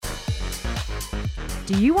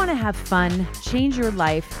Do you want to have fun, change your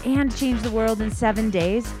life, and change the world in 7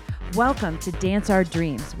 days? Welcome to Dance Our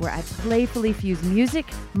Dreams, where I playfully fuse music,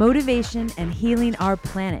 motivation, and healing our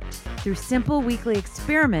planet through simple weekly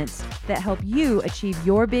experiments that help you achieve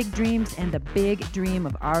your big dreams and the big dream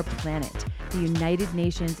of our planet, the United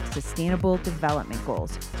Nations Sustainable Development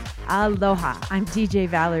Goals. Aloha, I'm DJ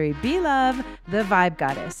Valerie B-Love, the Vibe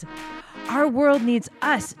Goddess. Our world needs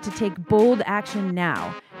us to take bold action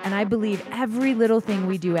now, and I believe every little thing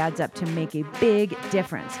we do adds up to make a big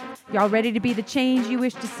difference. Y'all ready to be the change you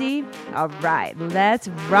wish to see? All right, let's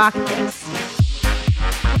rock this.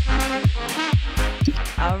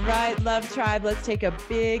 All right, Love Tribe, let's take a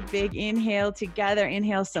big, big inhale together.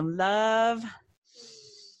 Inhale some love.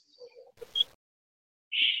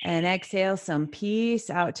 And exhale some peace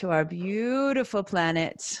out to our beautiful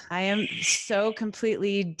planet. I am so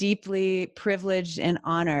completely, deeply privileged and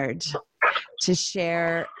honored to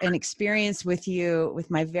share an experience with you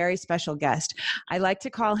with my very special guest. I like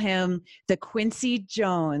to call him the Quincy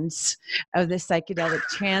Jones of the psychedelic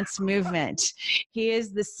trance movement. He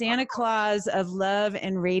is the Santa Claus of love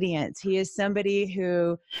and radiance. He is somebody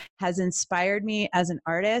who has inspired me as an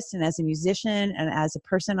artist and as a musician and as a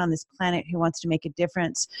person on this planet who wants to make a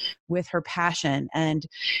difference with her passion. And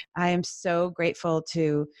I am so grateful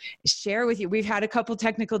to share with you. We've had a couple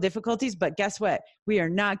technical difficulties, but guess what? We are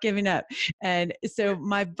not giving up. And so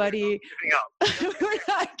my buddy, we're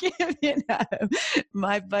not giving up.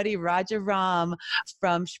 My buddy Raja Ram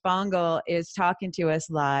from Shpongle is talking to us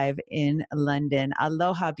live in London.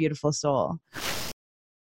 Aloha, beautiful soul.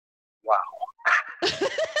 Wow. Technology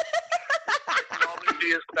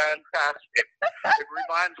is fantastic. It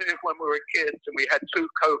reminds me of when we were kids and we had 2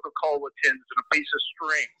 Coca-Cola tins and a piece of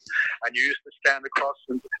string, and you used to stand across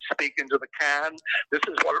and speak into the can. This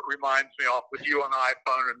is what it reminds me of with you on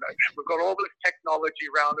iPhone. And we've got all this technology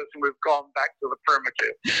around us and we've gone back to the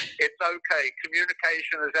primitive. It's okay.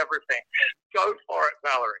 Communication is everything. Go for it,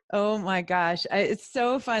 Valerie. Oh my gosh. It's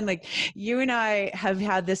so fun. Like, you and I have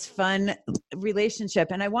had this fun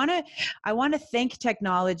relationship, and I want to thank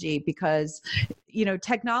technology because, you know,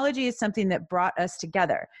 technology is something that brought us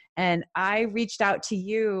together. And I reached out to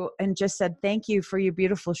you and just said, thank you for your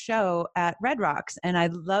beautiful show at Red Rocks. And I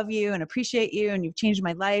love you and appreciate you. And you've changed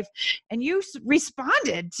my life. And you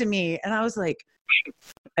responded to me. And I was like,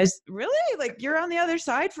 really? Like, you're on the other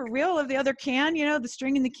side for real of the other can, you know, the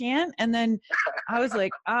string in the can. And then I was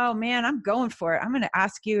like, oh man, I'm going for it. I'm going to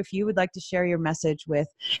ask you if you would like to share your message with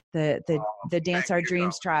the Dance Our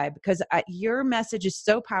Dreams tribe, because your message is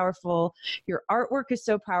so powerful. Your artwork is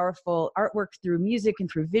so powerful. Artwork through music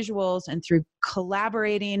and through visuals and through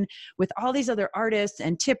collaborating with all these other artists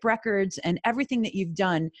and Tip Records and everything that you've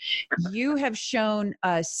done. You have shown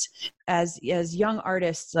us as young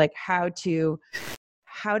artists, like how to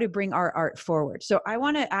bring our art forward. So I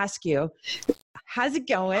want to ask you, how's it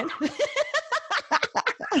going?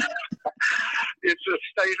 It's a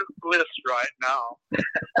state of bliss right now.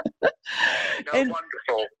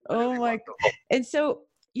 Wonderful. Oh my! And so,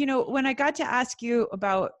 you know, when I got to ask you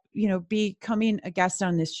about, you know, becoming a guest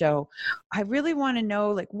on this show, I really want to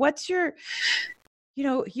know, like, what's your, you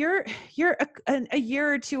know, you're a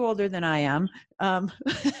year or two older than I am.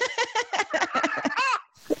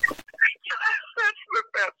 The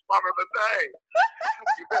best part of the day.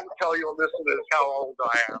 You better tell your listeners how old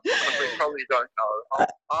I am. They probably don't know.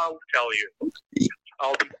 I'll tell you.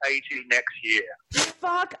 I'll be 80 next year.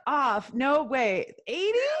 Fuck off. No way. 80?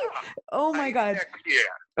 Yeah. Oh my God. Next year.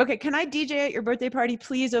 Okay, can I DJ at your birthday party?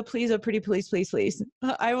 Please, oh please, oh pretty please, please, please.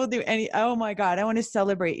 I will do any, oh my God, I want to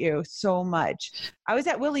celebrate you so much. I was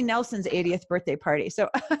at Willie Nelson's 80th birthday party, so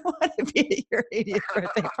I want to be at your 80th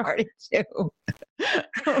birthday party too.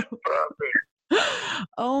 Perfect.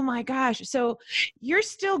 Oh my gosh. So you're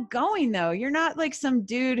still going though. You're not like some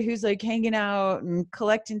dude who's like hanging out and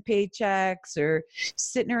collecting paychecks or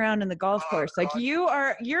sitting around in the golf course. Like,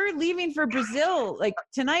 you're leaving for Brazil like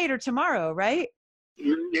tonight or tomorrow, right?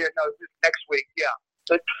 Yeah, no, next week. Yeah.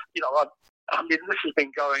 But, you know, I mean, this has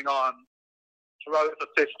been going on for over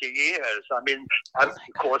 50 years. I mean, of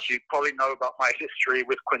course, you probably know about my history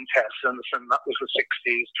with Quintessence, and that was the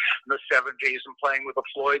 60s and the 70s, and playing with the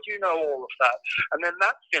Floyd. You know all of that. And then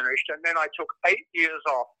that finished, and then I took 8 years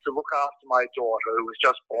off to look after my daughter, who was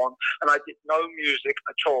just born, and I did no music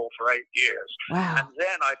at all for 8 years. Wow. And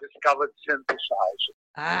then I discovered synthesizers.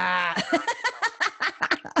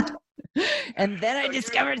 And then I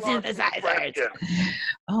discovered synthesizers.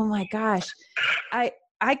 Oh my gosh.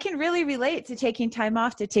 I can really relate to taking time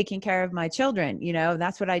off to taking care of my children. You know,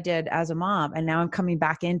 that's what I did as a mom. And now I'm coming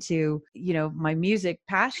back into, you know, my music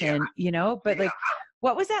passion, you know, but like,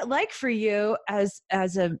 what was that like for you as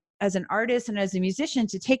a as an artist and as a musician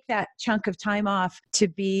to take that chunk of time off to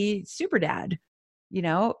be super dad, you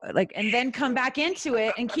know, like, and then come back into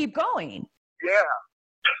it and keep going. Yeah.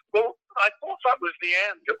 Well, I thought that was the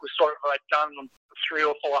end. It was sort of, I'd done 300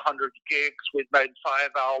 or 400 gigs. We'd made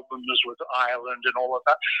 5 albums with Ireland and all of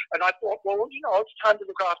that. And I thought, well, you know, it's time to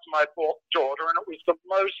look after my daughter. And it was the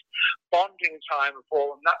most bonding time of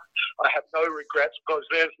all. And that, I have no regrets, because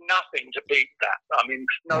there's nothing to beat that. I mean,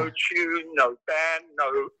 no tune, no band,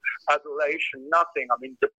 no adulation, nothing. I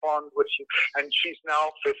mean, to bond with you. And she's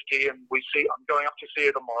now 50, and I'm going up to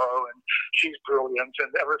see her tomorrow, and she's brilliant,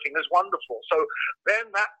 and everything is wonderful. So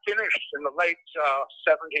then that finished in the late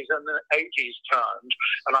 70s, and the 80s turned,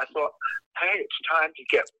 and I thought, hey, it's time to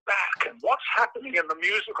get back, and what's happening in the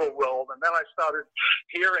musical world? And then I started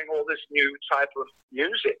hearing all this new type of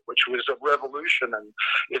music, which was a revolution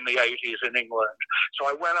in the 80s in England. So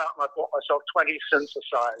I went out and I bought myself 20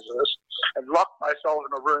 synthesizers and locked myself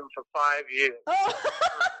in a room for 5 years.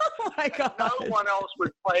 Oh my God. No one else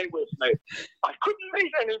would play with me. I couldn't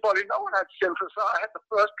meet anybody. No one had synthesizers. I had the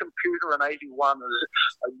first computer in 81,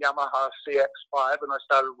 a Yamaha CX5, and I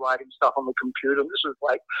started writing stuff on the computer. This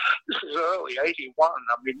is early, 81.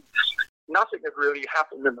 I mean, nothing had really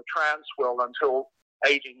happened in the trance world until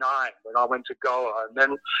 89 when I went to Goa. And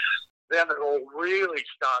then it all really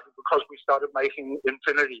started because we started making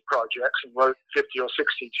infinity projects and wrote 50 or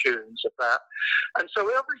 60 tunes of that. And so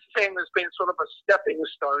everything has been sort of a stepping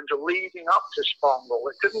stone to leading up to Shpongle.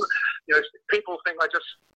 It didn't, you know, people think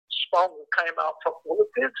Shpongle came out from, well,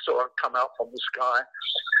 it did sort of come out from the sky.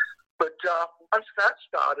 But once that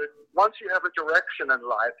started, once you have a direction in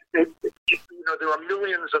life, you know, there are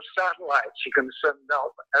millions of satellites you can send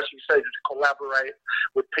out, as you say, to collaborate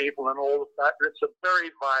with people and all of that. It's a very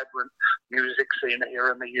vibrant music scene here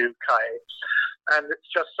in the UK. And it's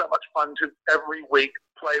just so much fun to every week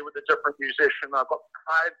play with a different musician. I've got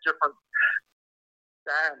 5 different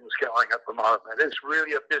bands going at the moment. It's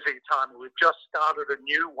really a busy time. We've just started a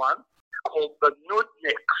new one called the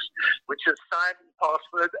Nudniks, which is Simon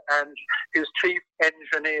Posford and his chief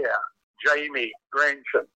engineer, Jamie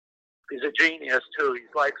Granson. He's a genius too.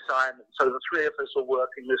 He's like Simon. So the 3 of us are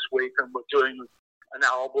working this week, and we're doing an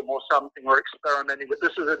album or something. We're experimenting, but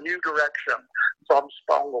this is a new direction from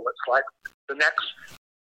Shpongle. It's like the next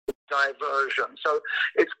diversion. So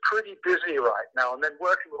it's pretty busy right now. And then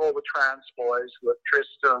working with all the trance boys, with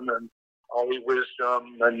Tristan and Ollie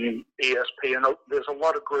Wisdom and ESP, and there's a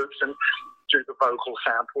lot of groups and do the vocal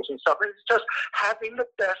samples and stuff. It's just having the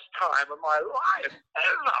best time of my life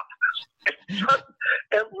ever. It's just,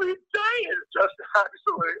 every day is just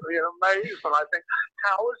absolutely amazing. I think,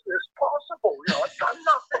 how is this possible? You know, I've done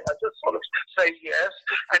nothing. I just sort of say yes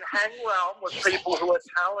and hang around with people who are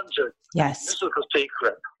talented. Yes. This is the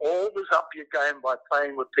secret. Always up your game by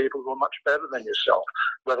playing with people who are much better than yourself,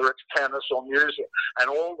 whether it's tennis or music. And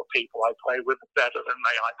all the people I play with are better than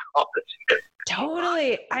me. I promise you.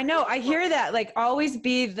 Totally. I know. I hear that. Like, always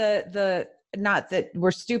be the not that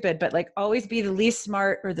we're stupid, but like always be the least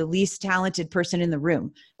smart or the least talented person in the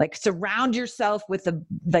room. Like, surround yourself with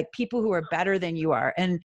people who are better than you are.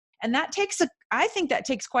 And that I think that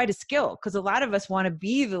takes quite a skill, because a lot of us want to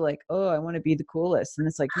be I want to be the coolest. And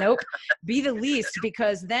it's like, nope, be the least,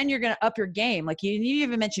 because then you're going to up your game. Like you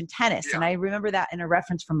even mentioned tennis. Yeah. And I remember that in a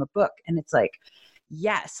reference from a book. And it's like,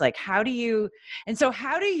 yes, like I mean,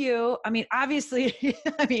 obviously,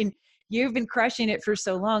 you've been crushing it for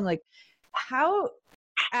so long. Like, how,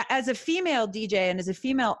 as a female DJ and as a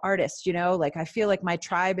female artist, you know, like I feel like my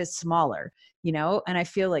tribe is smaller, you know, and I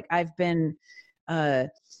feel like I've been a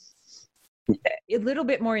little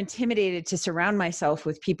bit more intimidated to surround myself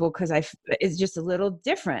with people, because it's just a little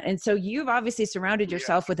different. And so you've obviously surrounded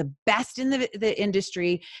yourself with the best in the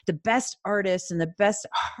industry, the best artists and the best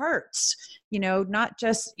hearts, you know, not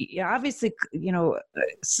just obviously, you know,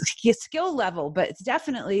 skill level, but it's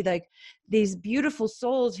definitely like these beautiful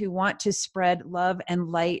souls who want to spread love and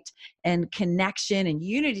light and connection and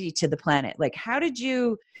unity to the planet. Like, how do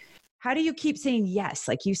you keep saying yes?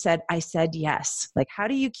 Like you said, I said yes. Like, how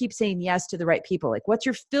do you keep saying yes to the right people? Like, what's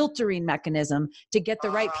your filtering mechanism to get the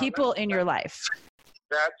right people in your life?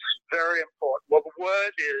 That's very important. Well, the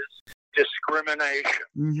word is discrimination.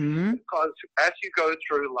 Mm-hmm. Because as you go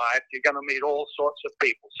through life, you're going to meet all sorts of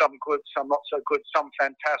people, some good, some not so good, some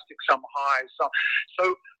fantastic, some high.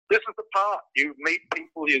 So this is the part. You meet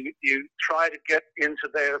people, you try to get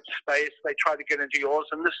into their space, they try to get into yours,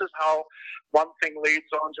 and this is how one thing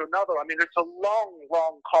leads on to another. I mean, it's a long,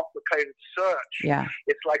 long, complicated search. Yeah.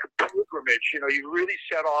 It's like a pilgrimage. You know, you really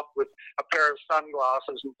set off with a pair of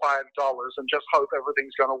sunglasses and $5 and just hope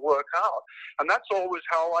everything's going to work out. And that's always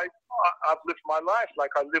how I've lived my life.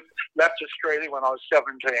 Like left Australia when I was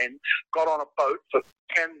 17, got on a boat for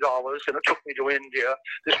 $10, and it took me to India.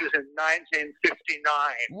 This was in 1959.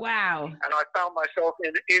 Wow. And I found myself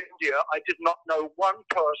in India. I did not know one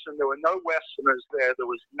person. There were no Westerners there.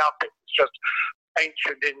 There was nothing. It's just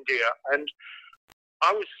ancient India. And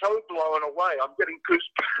I was so blown away. I'm getting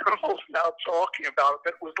goosebumps now talking about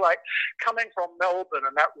it. It was like coming from Melbourne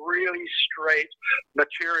and that really straight,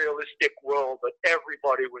 materialistic world that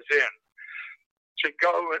everybody was in, to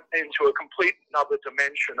go into a complete another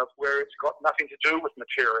dimension of where it's got nothing to do with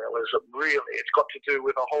materialism, really. It's got to do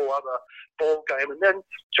with a whole other ball game. And then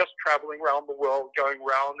just traveling around the world, going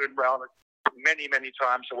round and round. Many, many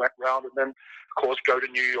times I went round, and then, of course, go to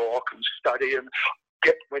New York and study. And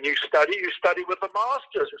when you study with the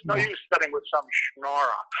masters. It's no use studying with some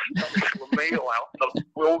schnorrer, some schlemiel out in the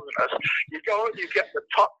wilderness. You go and you get the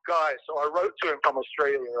top guy. So I wrote to him from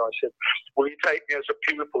Australia. I said, will you take me as a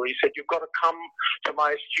pupil? He said, you've got to come to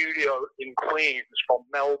my studio in Queens from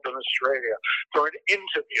Melbourne, Australia, for an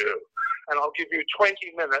interview. And I'll give you 20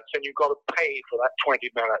 minutes, and you've got to pay for that 20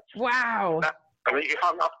 minutes. Wow. And he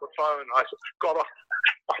hung up the phone. I got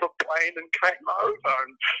on a plane and came over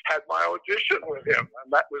and had my audition with him. And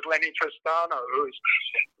that was Lenny Tristano, who's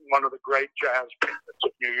one of the great jazz pianists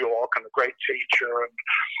of New York and a great teacher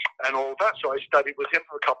and all that. So I studied with him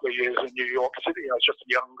for a couple of years in New York City. I was just a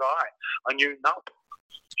young guy. I knew nothing.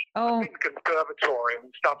 Oh. In conservatory and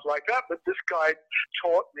stuff like that. But this guy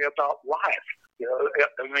taught me about life. You know,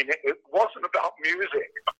 I mean, it wasn't about music.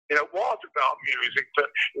 You know, it was about music, but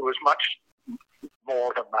it was much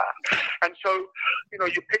more than that. And so, you know,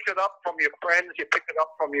 you pick it up from your friends, you pick it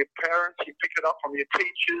up from your parents, you pick it up from your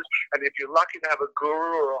teachers, and if you're lucky to have a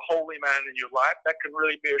guru or a holy man in your life, that can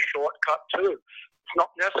really be a shortcut too. It's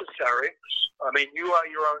not necessary. I mean, you are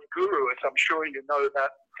your own guru, as I'm sure you know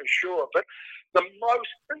that for sure. But the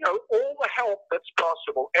most, you know, all the help that's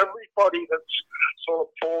possible, everybody that's sort of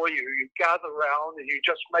for you, you gather around and you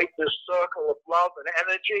just make this circle of love and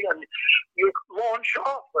energy, and you launch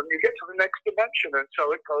off and you get to the next dimension. And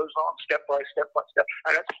so it goes on step by step by step.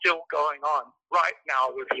 And it's still going on right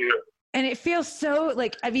now with you. And it feels so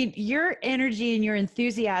like, I mean, your energy and your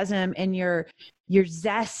enthusiasm and your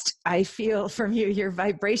zest, I feel from you, your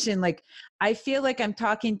vibration, like, I feel like I'm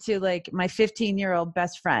talking to like my 15-year-old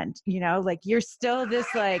best friend, you know, like you're still this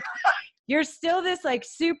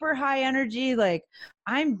super high energy. Like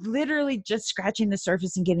I'm literally just scratching the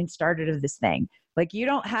surface and getting started of this thing. Like you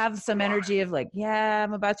don't have some energy of like, yeah,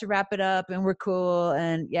 I'm about to wrap it up and we're cool.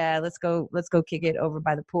 And yeah, let's go kick it over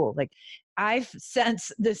by the pool. Like I've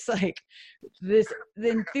sensed this, the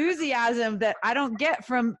enthusiasm that I don't get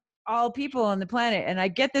from all people on the planet. And I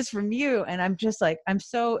get this from you. And I'm just like, I'm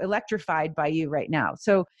so electrified by you right now.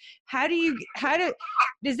 So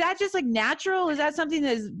is that just like natural? Is that something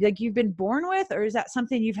that is like you've been born with, or is that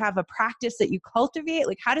something you have a practice that you cultivate?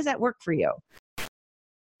 Like, how does that work for you?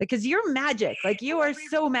 Because you're magic. Like you are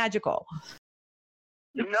so magical.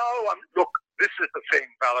 No, look, this is the thing,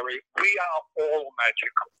 Valerie. We are all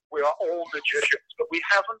magical. We are all magicians, but we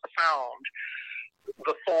haven't found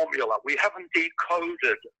the formula. We haven't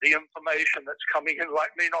decoded the information that's coming in, like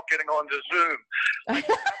me not getting onto Zoom. Like,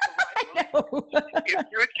 if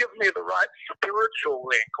you would give me the right spiritual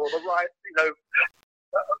link or the right,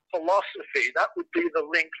 philosophy, that would be the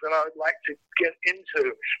link that I would like to get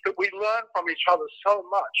into. But we learn from each other so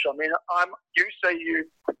much. I mean, you say you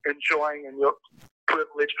enjoying and you're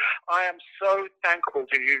privilege. I am so thankful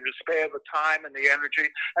to you to spare the time and the energy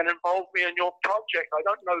and involve me in your project. I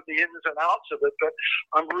don't know the ins and outs of it, but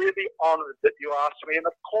I'm really honored that you asked me. And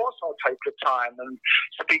of course I'll take the time and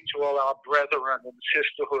speak to all our brethren and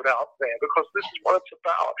sisterhood out there, because this is what it's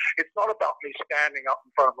about. It's not about me standing up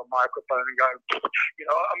in front of a microphone and going,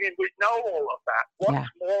 we know all of that.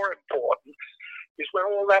 What's more important is when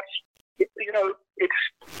all that's, it's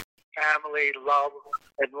family, love,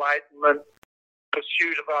 enlightenment,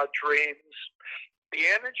 pursuit of our dreams. The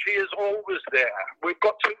energy is always there. We've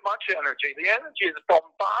got too much energy. The energy is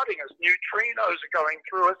bombarding us. Neutrinos are going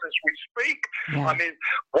through us as we speak. Yeah. I mean,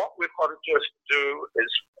 what we've got to just do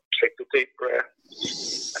is take a deep breath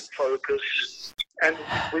and focus and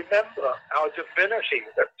remember our divinity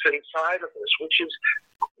that's inside of us, which is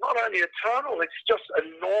not only eternal, it's just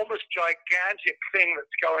an enormous, gigantic thing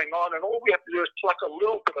that's going on, and all we have to do is pluck a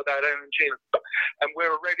little bit of that energy and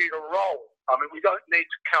we're ready to roll. I mean, we don't need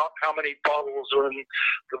to count how many bottles are in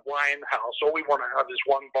the wine house. All we want to have is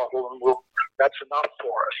one bottle, and that's enough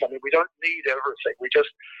for us. I mean, we don't need everything. We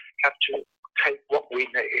just have to take what we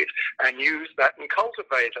need and use that and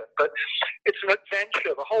cultivate it. But it's an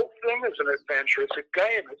adventure. The whole thing is an adventure. It's a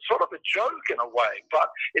game. It's sort of a joke in a way,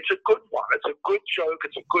 but it's a good one. It's a good joke.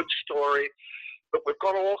 It's a good story. But we've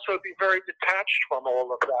got to also be very detached from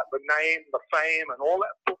all of that, the name, the fame, and all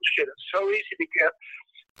that bullshit. It's so easy to get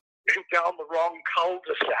down the wrong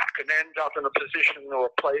cul-de-sac and end up in a position or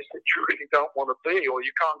a place that you really don't want to be, or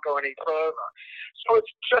you can't go any further. So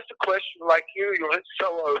it's just a question like you're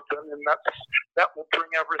so open, and that will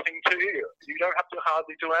bring everything to you. You don't have to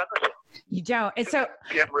hardly do anything. You don't. And so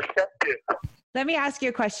get receptive. Let me ask you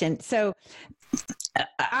a question. So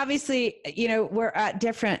obviously, we're at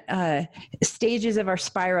different stages of our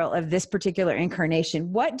spiral of this particular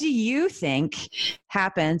incarnation. What do you think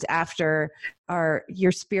happens after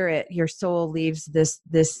your spirit, your soul leaves this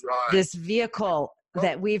vehicle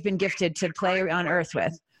that we've been gifted to play on Earth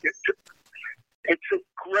with? It's a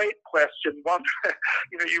great question. One,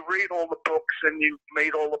 you read all the books and you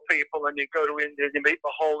meet all the people, and you go to India and you meet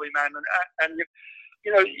the holy man, and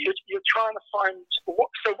you're trying to find.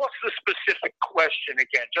 So what's the specific question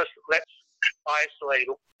again? Just let's isolate.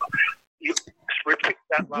 You repeat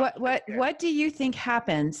that. What do you think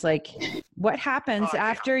happens? Like, what happens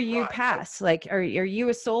after you pass? Like, are you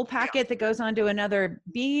a soul packet that goes on to another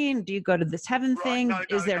being? Do you go to this heaven thing?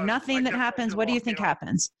 Is there nothing that happens? What do you think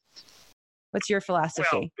happens? What's your philosophy?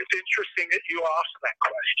 Well, it's interesting that you asked that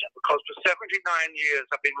question, because for 79 years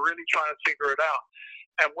I've been really trying to figure it out.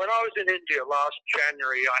 And when I was in India last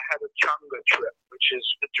January, I had a Changa trip, which is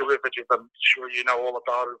a derivative, I'm sure you know all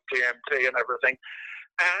about it, DMT and everything.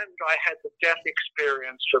 And I had the death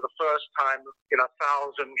experience for the first time in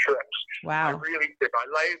 1,000 trips. Wow. I really did. I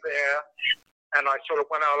lay there, and I sort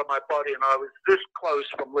of went out of my body, and I was this close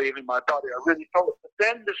from leaving my body. I really felt it. But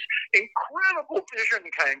then this incredible vision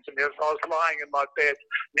came to me as I was lying in my bed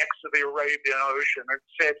next to the Arabian Ocean, and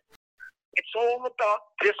said, it's all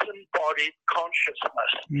about disembodied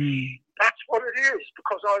consciousness. That's what it is,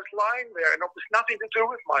 because I was lying there, and it was nothing to do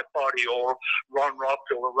with my body or Ron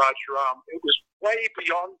Rockville or Raj Ram. It was way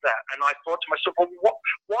beyond that. And I thought to myself, well,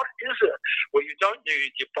 what is it? Well, you don't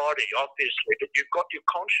need your body, obviously, but you've got your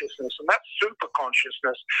consciousness, and that's super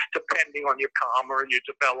consciousness, depending on your karma and your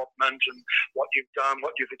development and what you've done,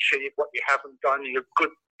 what you've achieved, what you haven't done, your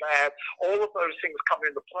good, bad, all of those things come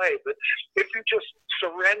into play. But if you just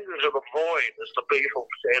surrender to the void, as the Beatles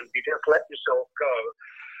said, you just let yourself go,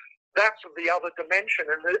 that's the other dimension.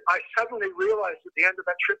 And I suddenly realized at the end of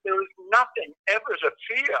that trip, there is nothing ever to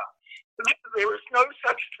fear. There is no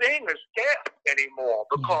such thing as death anymore,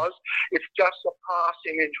 because it's just a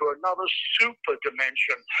passing into another super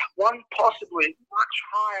dimension, one possibly much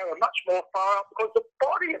higher and much more far up, because the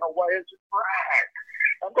body in a way is a drag.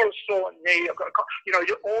 I've got a sore knee. I've got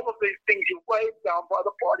all of these things you weighed down by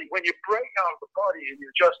the body. When you break out of the body and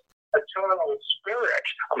you're just eternal spirit.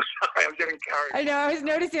 I'm sorry, I'm getting carried. I know. I was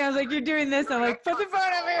noticing. I was like, you're doing this. I'm like, put the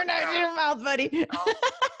phone over here, not in your mouth, buddy.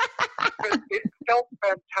 It felt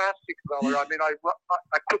fantastic, Bella. I mean,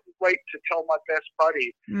 I couldn't wait to tell my best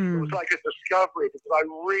buddy. It was like a discovery, because I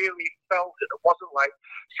really felt it. It wasn't like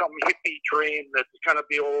some hippie dream that it's going to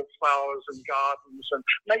be all flowers and gardens, and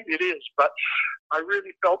maybe it is, but I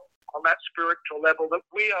really felt on that spiritual level that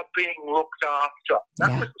we are being looked after.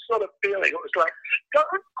 That was the sort of feeling. It was like,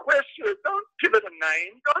 don't question it, don't give it a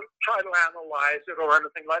name, don't try to analyze it or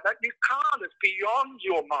anything like that. You can't. It's beyond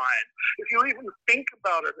your mind. If you even think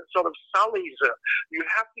about it, it sort of sullies it. You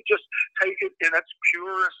have to just take it in its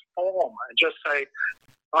purest form and just say,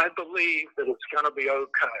 I believe that it's going to be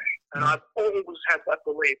okay. And I've always had that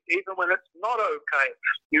belief. Even when it's not okay,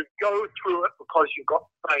 you go through it because you've got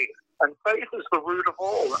faith. And faith is the root of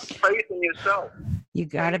all. Faith in yourself. You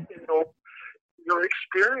got to... Faith in your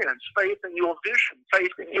experience, faith in your vision, faith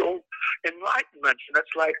in your enlightenment. And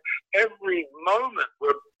it's like every moment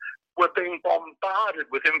we're being bombarded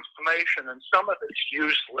with information, and some of it's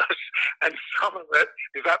useless and some of it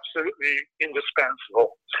is absolutely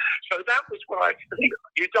indispensable. So that was what I think.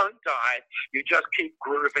 You don't die, you just keep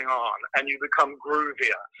grooving on, and you become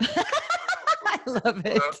groovier. I love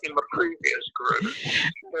it. In the previous groove.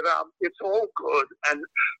 But it's all good, and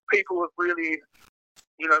people have really,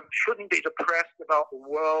 shouldn't be depressed about the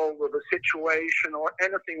world or the situation or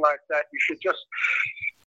anything like that. You should just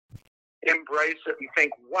embrace it and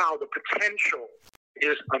think, wow, the potential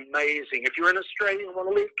is amazing. If you're in Australia and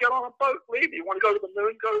want to leave, get on a boat, leave. You want to go to the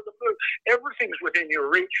moon, go to the moon. Everything's within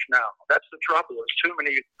your reach now. That's the trouble. There's too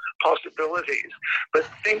many possibilities. But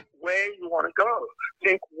think where you want to go.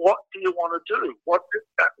 Think, what do you want to do? What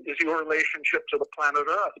is your relationship to the planet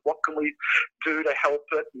Earth? What can we do to help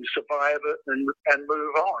it and survive it and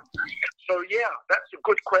move on? So, yeah, that's a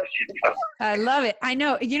good question. I love it. I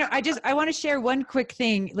know, I want to share one quick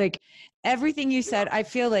thing. Like everything you said, I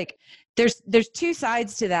feel like there's two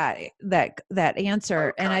sides to that answer.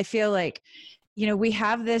 Okay. And I feel like, we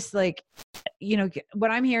have this, like,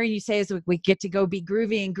 what I'm hearing you say is we get to go be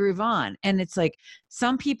groovy and groove on. And it's like,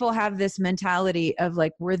 some people have this mentality of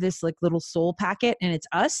like, we're this like little soul packet and it's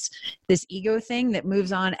us, this ego thing that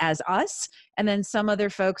moves on as us. And then some other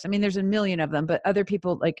folks, I mean, there's a million of them, but other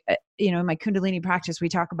people like, in my Kundalini practice, we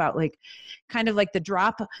talk about like kind of like the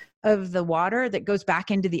drop of the water that goes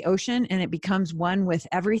back into the ocean and it becomes one with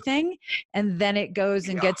everything. And then it goes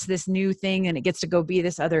and gets this new thing and it gets to go be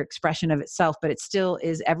this other expression of itself, but it still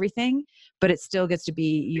is everything, but it still gets to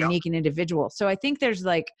be unique and individual. So I think there's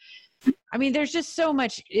like, there's just so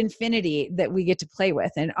much infinity that we get to play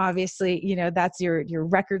with. And obviously, that's your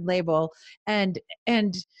record label and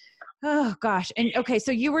oh gosh. And okay.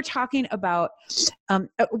 So you were talking about, and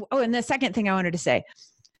the second thing I wanted to say,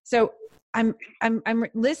 so I'm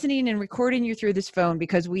listening and recording you through this phone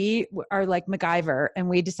because we are like MacGyver and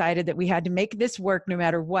we decided that we had to make this work no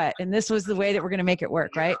matter what. And this was the way that we're going to make it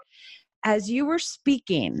work. Right. As you were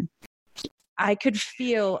speaking, I could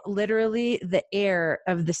feel literally the air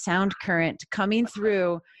of the sound current coming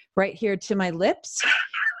through right here to my lips.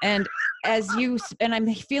 And and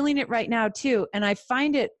I'm feeling it right now too. And I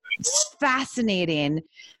find it fascinating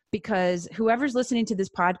because whoever's listening to this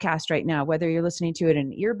podcast right now, whether you're listening to it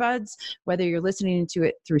in earbuds, whether you're listening to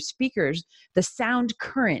it through speakers, the sound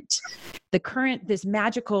current, this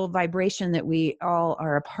magical vibration that we all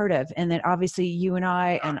are a part of. And that obviously you and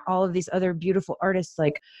I and all of these other beautiful artists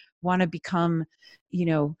like want to become,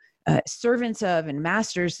 servants of and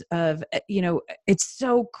masters of, it's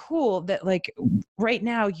so cool that like right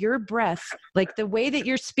now your breath, like the way that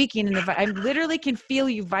you're speaking and I literally can feel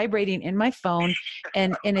you vibrating in my phone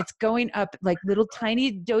and it's going up like little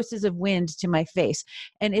tiny doses of wind to my face.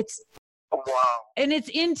 And it's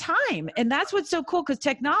in time. And that's what's so cool. 'Cause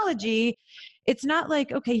technology, it's not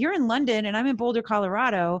like, okay, you're in London and I'm in Boulder,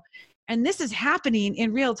 Colorado. And this is happening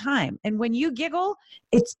in real time. And when you giggle,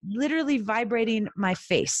 it's literally vibrating my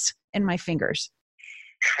face and my fingers.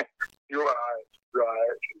 You're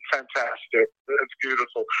right. Fantastic. That's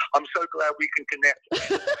beautiful. I'm so glad we can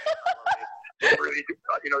connect. Really,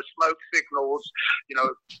 smoke signals,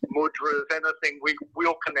 mudras, anything,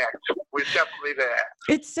 we'll connect. We're definitely there.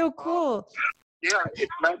 It's so cool. Yeah,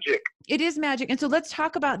 it's magic. It is magic. And so let's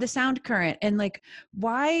talk about the sound current and like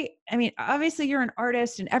why, obviously you're an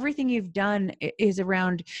artist and everything you've done is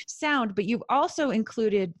around sound, but you've also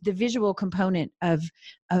included the visual component of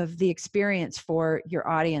the experience for your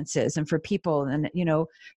audiences and for people. And,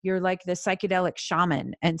 you're like the psychedelic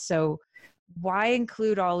shaman. And so why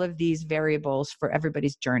include all of these variables for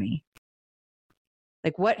everybody's journey?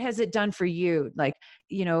 Like, what has it done for you? Like,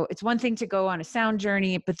 it's one thing to go on a sound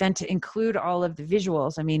journey, but then to include all of the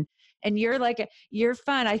visuals. And you're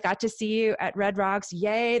fun. I got to see you at Red Rocks.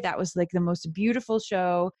 Yay. That was like the most beautiful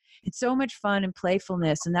show. It's so much fun and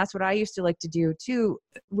playfulness. And that's what I used to like to do too,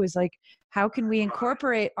 was like, how can we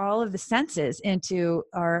incorporate all of the senses into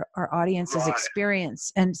our audience's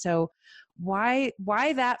experience? And so why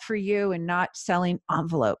that for you and not selling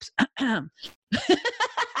envelopes?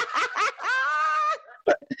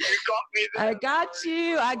 You got me there. I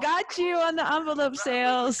got you on the envelope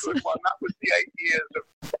sales. That was the 8 years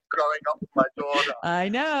of growing up with my daughter. I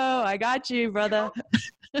know. I got you, brother.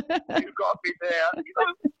 You got me there.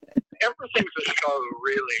 Everything's a show,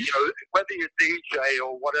 really. Whether you're DJ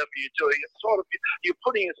or whatever you're doing, it's sort of, you're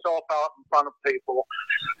putting yourself out in front of people.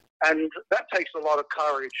 And that takes a lot of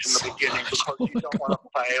courage in the beginning because you don't want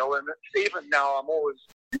to fail. And even now, I'm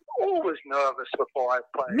always nervous before I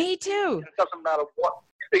play. Me too. It doesn't matter what,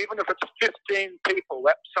 even if it's 15 people,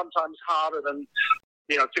 that's sometimes harder than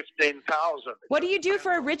 15,000. What do you do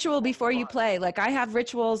for a ritual before you play? Like I have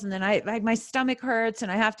rituals and then my stomach hurts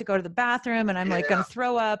and I have to go to the bathroom and I'm like going to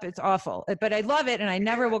throw up. It's awful, but I love it and I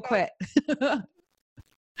never will quit.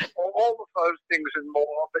 All of those things and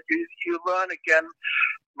more, but you learn again.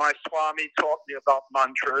 My Swami taught me about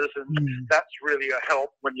mantras, and that's really a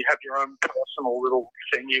help when you have your own personal little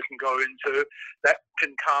thing you can go into that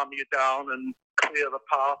can calm you down and clear the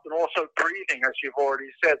path. And also breathing, as you've already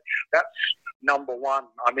said, that's number one.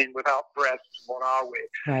 Without breath, what are we?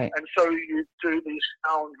 Right. And so you do these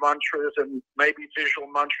sound mantras and maybe visual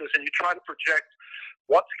mantras, and you try to project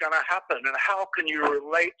what's going to happen and how can you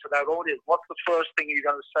relate to that audience? What's the first thing you're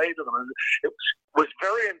going to say to them? And it was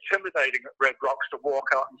very intimidating at Red Rocks to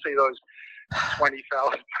walk out and see those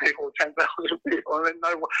 20,000 people, 10,000 people, and then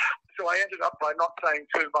no one. So I ended up by not saying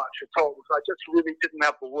too much at all, because I just really didn't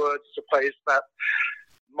have the words to face that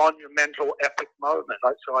monumental, epic moment.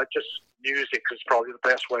 So I just, music is probably the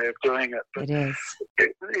best way of doing it. But it is.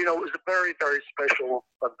 It was a very, very special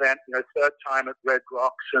event. Third time at Red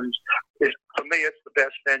Rocks, and for me, it's the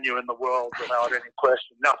best venue in the world without any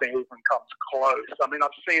question. Nothing even comes close. I mean, I've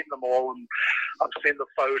seen them all, and I've seen the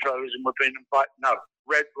photos, and we've been invited. No,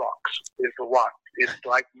 Red Rocks is the one. It's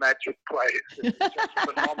like magic place. It's just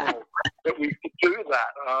phenomenal that we could do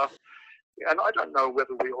that. And I don't know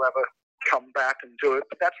whether we'll ever come back and do it,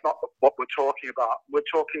 but that's not what we're talking about. We're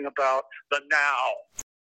talking about the now.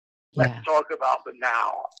 Let's talk about the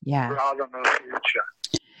now rather than the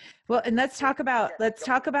future. Well, and let's talk about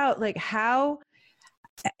like how,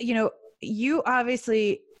 you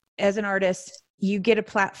obviously, as an artist, you get a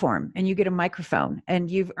platform and you get a microphone, and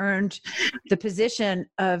you've earned the position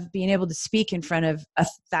of being able to speak in front of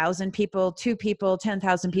 1,000 people, 2 people,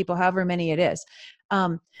 10,000 people, however many it is.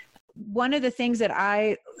 One of the things that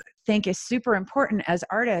I think is super important as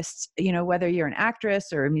artists, whether you're an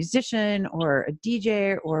actress or a musician or a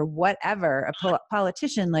DJ or whatever, a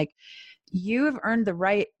politician, like, you have earned the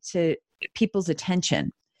right to people's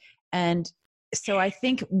attention. And so I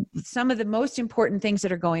think some of the most important things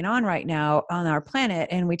that are going on right now on our planet,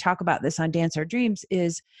 and we talk about this on Dance Our Dreams,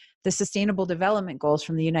 is the Sustainable Development Goals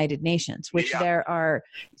from the United Nations, which there are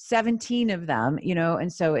 17 of them,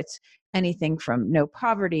 and so it's anything from no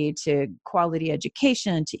poverty to quality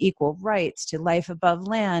education to equal rights to life above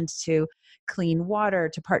land to clean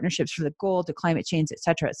water to partnerships for the goal to climate change, et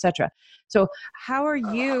cetera, et cetera. So how are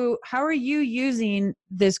you using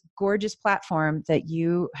this gorgeous platform that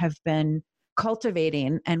you have been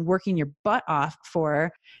cultivating and working your butt off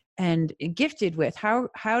for and gifted with?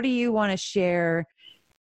 How do you want to share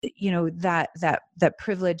that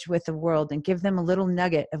privilege with the world and give them a little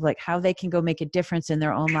nugget of like how they can go make a difference in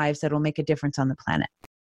their own lives that'll make a difference on the planet?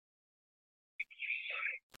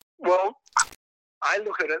 Well, I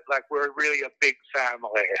look at it like we're really a big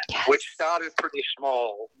family, which started pretty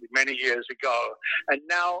small many years ago, and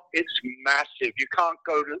now it's massive. You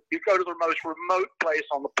go to the most remote place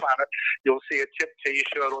on the planet, you'll see a Tip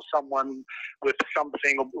T-shirt or someone with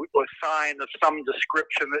something or sign of some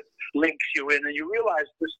description that links you in, and you realize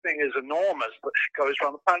this thing is enormous that goes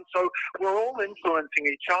around the planet. So we're all influencing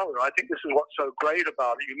each other. I think this is what's so great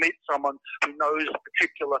about it. You meet someone who knows a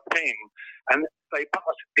particular thing, and they pass,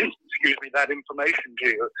 that information to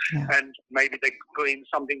you, and maybe they glean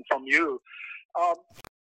something from you.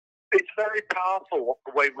 It's very powerful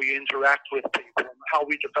the way we interact with people and how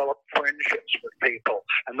we develop friendships with people.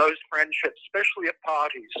 And those friendships, especially at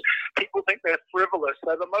parties, people think they're frivolous.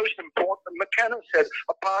 They're the most important. McKenna said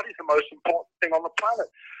a party's the most important thing on the planet.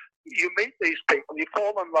 You meet these people, you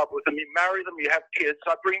fall in love with them, you marry them, you have kids.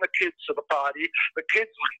 I bring the kids to the party. The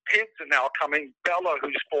kids are now coming. Bella,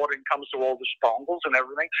 who's 14, comes to all the Shpongles and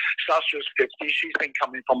everything. Sasha's 50. She's been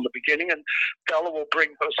coming from the beginning, and Bella will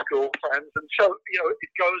bring her school friends. And so,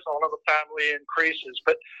 it goes on and the family increases.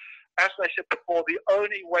 But as I said before, the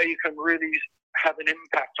only way you can really have an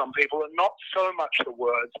impact on people are not so much the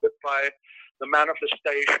words, but by the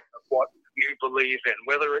manifestation of what you believe in,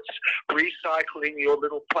 whether it's recycling your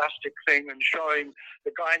little plastic thing and showing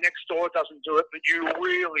the guy next door doesn't do it, but you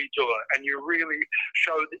really do it, and you really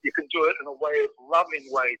show that you can do it in a way of loving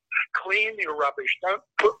way. Clean your rubbish. Don't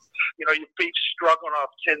put, your beef stroganoff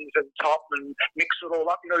tins and top and mix it all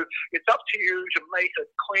up. It's up to you to make a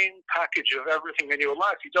clean package of everything in your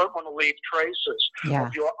life. You don't want to leave traces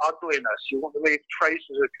of your ugliness. You want to leave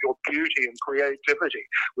traces of your beauty and creativity,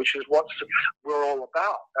 which is what we're all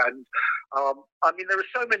about. And there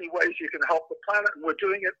are so many ways you can help the planet, and we're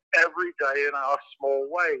doing it every day in our small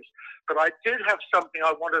ways. But I did have something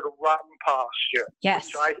I wanted to run past you. Yes.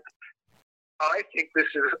 Which I think this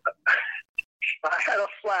is... I had a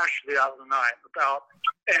flash the other night about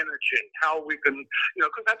energy, how we can,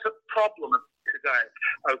 because that's a problem today.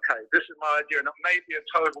 Okay, this is my idea, and it may be a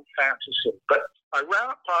total fantasy, but I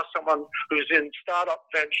ran up past someone who's in startup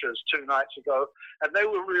ventures 2 nights ago, and they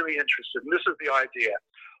were really interested, and this is the idea.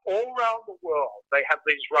 All around the world, they have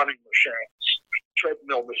these running machines,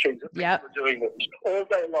 treadmill machines, and people are doing this all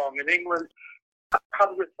day long. In England,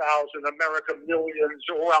 100,000, America, millions,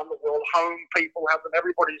 all around the world, home people have them,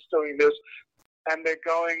 everybody's doing this, and they're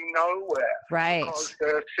going nowhere. Right. Because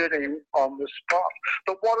they're sitting on the spot.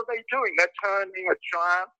 But what are they doing? They're turning a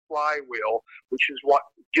giant flywheel, which is what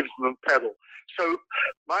gives them a pedal. So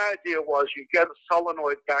my idea was you get a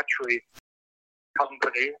solenoid battery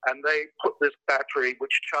company, and they put this battery,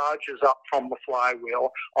 which charges up from the flywheel,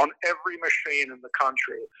 on every machine in the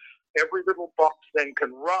country. every little box then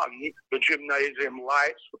can run the gymnasium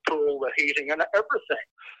lights, the pool, the heating, and everything.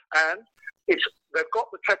 And they've got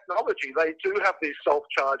the technology. They do have these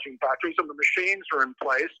self-charging batteries, and the machines are in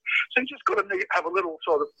place. So you just got to have a little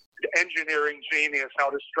sort of engineering genius how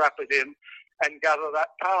to strap it in and gather that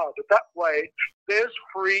power. But that way, there's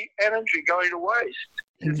free energy going to waste.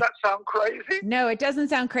 Does that sound crazy? No, it doesn't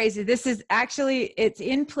sound crazy. This is actually, it's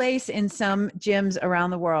in place in some gyms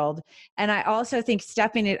around the world. And I also think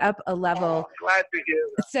stepping it up a level. Oh, glad to hear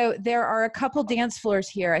that. So there are a couple dance floors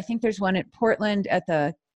here. I think there's one at Portland at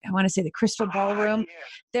I want to say the Crystal Ballroom.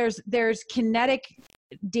 Yeah. There's kinetic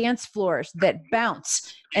dance floors that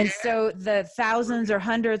bounce. And so the thousands or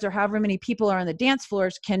hundreds or however many people are on the dance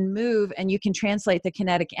floors can move, and you can translate the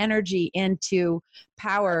kinetic energy into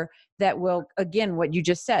power that will, again, what you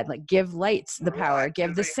just said, like give lights the power,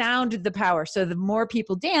 give the sound the power. So the more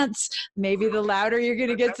people dance, maybe the louder you're going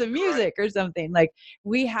to get some music or something. Like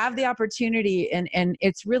we have the opportunity, and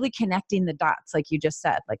it's really connecting the dots, like you just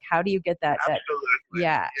said. Like, how do you get that? Absolutely.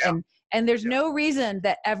 Yeah. And there's no reason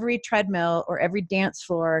that every treadmill or every dance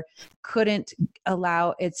floor couldn't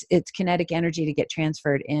allow its kinetic energy to get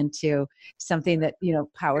transferred into something that, you know,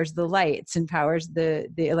 powers the lights and powers the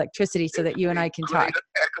electricity, so that you and I can talk.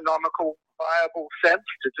 Economical, viable sense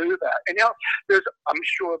to do that. And you know, I'm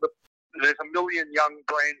sure there's a million young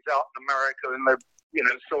brains out in America, in the, you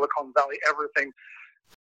know, Silicon Valley, everything.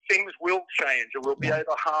 Things will change, and we'll be able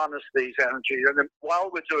to harness these energies. And then while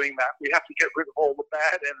we're doing that, we have to get rid of all the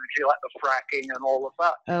bad energy, like the fracking and all of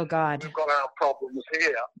that. Oh, God. We've got our problems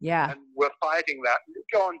here. Yeah. And we're fighting that. We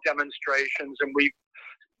go on demonstrations, and we,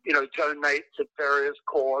 you know, donate to various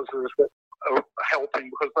causes that are helping,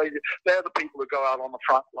 because they're the people who go out on the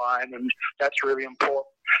front line, and that's really important.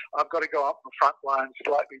 I've got to go up the front line,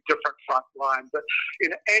 slightly different front line, but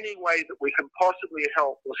in any way that we can possibly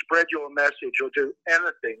help or spread your message or do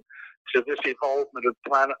anything to this evolvement of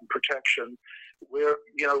planet and protection, we're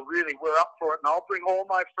up for it, and I'll bring all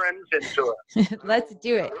my friends into it. Let's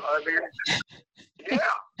do it. I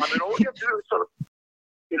mean, all you have to do is sort of,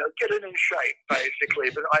 you know, get it in shape, basically.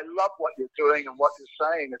 But I love what you're doing and what you're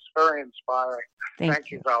saying. It's very inspiring. Thank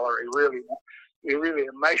you, Valerie. Really, you're really an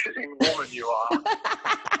amazing woman you are.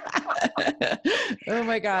 Oh,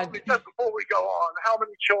 my God. Just before we go on, how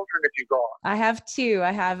many children have you got? I have two.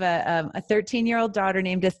 I have a 13-year-old daughter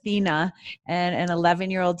named Athena and an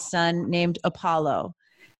 11-year-old son named Apollo.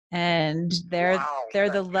 And they're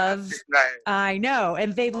the love. I know.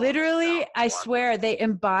 And they literally, I swear, they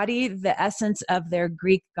embody the essence of their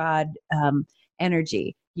Greek god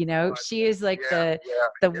energy. You know, she is like the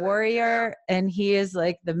warrior, and he is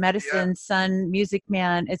like the medicine son, music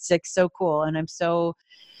man. It's like so cool. And I'm so,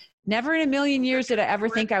 never in a million years did I ever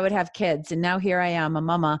think I would have kids. And now here I am, a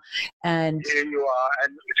mama. And here you are.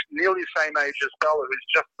 And it's nearly the same age as Bella, who's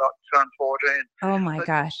just about turned 14. Oh, my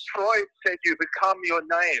gosh. Freud said you become your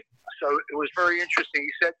name. So it was very interesting.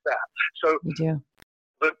 He said that. So you do.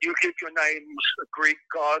 But you give your names Greek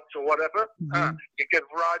gods or whatever. Mm-hmm. You give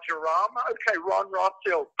Raja Rama. Okay, Ron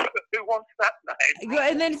Rothschild. Who wants that name?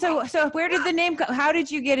 And then, so where did the name come? How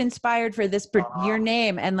did you get inspired for this your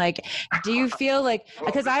name? And like, do you feel like,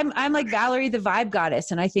 because I'm like Valerie the Vibe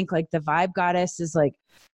Goddess, and I think like the Vibe Goddess is like,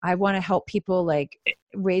 I want to help people like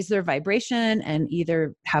raise their vibration and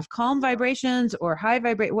either have calm vibrations or high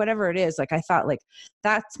vibrate, whatever it is. Like I thought like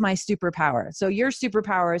that's my superpower. So your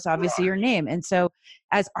superpower is obviously your name. And so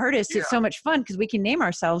as artists, it's so much fun because we can name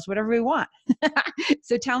ourselves whatever we want.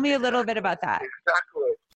 So tell me a little bit about that.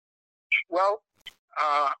 Exactly. Well,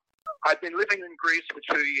 I've been living in Greece for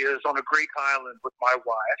 2 years on a Greek island with my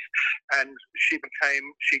wife, and she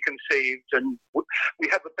conceived, and we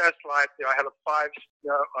had the best life there. I had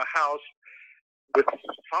a house with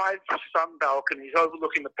 5 sun balconies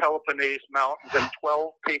overlooking the Peloponnese Mountains and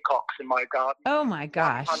 12 peacocks in my garden. Oh, my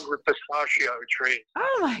gosh. 100 pistachio trees.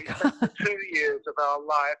 Oh, my God. We spent 2 years of our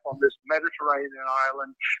life on this Mediterranean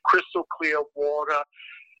island, crystal clear water,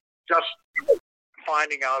 just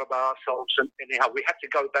finding out about ourselves. And anyhow, we had to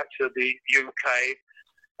go back to the UK,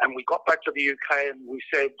 and we got back to the UK and we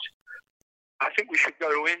said, I think we should go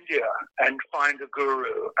to India and find a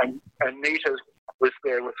guru. And Nita was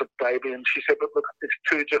there with the baby, and she said, but look, it's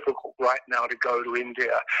too difficult right now to go to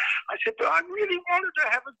India. I said, but I really wanted to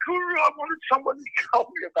have a guru. I wanted someone to tell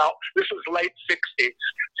me about, this was late 60s,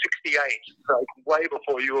 68, so way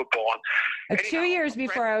before you were born. 2 years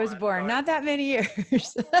before I was born, not that many years.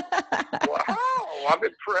 Wow, I'm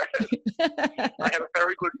impressed. I had a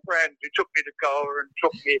very good friend who took me to Goa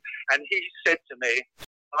and he said to me,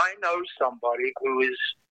 I know somebody who is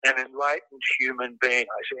an enlightened human being.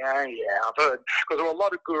 I said, yeah, I've heard. Because there were a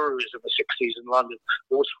lot of gurus in the 60s in London.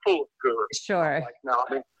 It was full of gurus. Sure. Like now,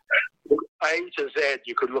 I mean, A to Z,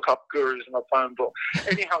 you could look up gurus in a phone book.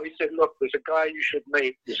 Anyhow, he said, look, there's a guy you should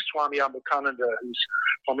meet, this Swami Ambakananda, who's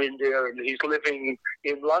from India, and he's living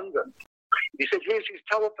in London. He said, here's his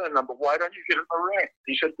telephone number. Why don't you give him a ring?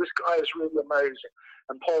 He said, this guy is really amazing.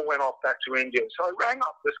 And Paul went off back to India. So I rang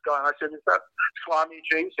up this guy, and I said, is that Swami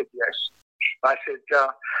G? He said, yes. I said,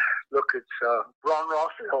 look, it's Ron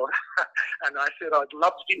Rossfield. And I said, I'd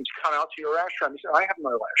love to come out to your ashram. He said, I have no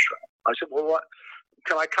ashram. I said, well, what?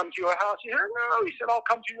 Can I come to your house? He said, no. He said, I'll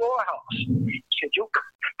come to your house. He said, you'll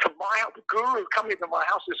come to my house? The guru coming to my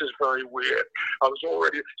house? This is very weird. I was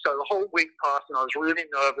already, so the whole week passed and I was really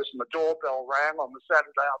nervous, and the doorbell rang on the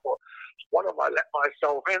Saturday. I thought, what have I let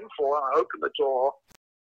myself in for? And I opened the door,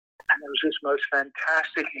 and there was this most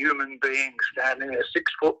fantastic human being standing there,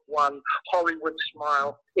 6'1", Hollywood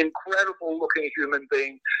smile, incredible looking human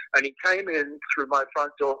being. And he came in through my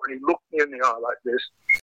front door and he looked me in the eye like this.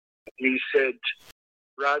 He said,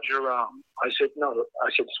 Rajaram. I said, no. I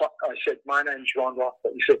said, my name's Ron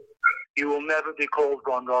Rothfield. He said, you will never be called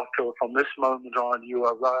Ron Rothfield. From this moment on, you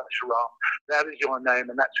are Rajaram. That is your name,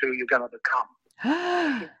 and that's who you're going to become.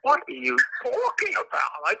 I said, what are you talking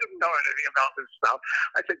about? I didn't know anything about this stuff.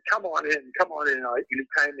 I said, come on in. And he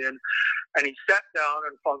came in, and he sat down,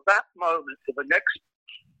 and from that moment to the next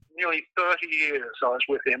nearly 30 years I was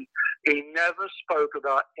with him, he never spoke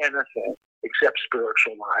about anything except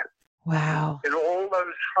spiritual life. Wow. In all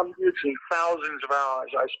those hundreds and thousands of hours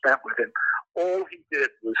I spent with him, all he did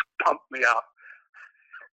was pump me up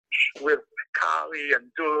with Kali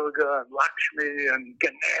and Durga and Lakshmi and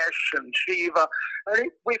Ganesh and Shiva.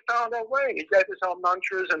 And we found our way. He gave us our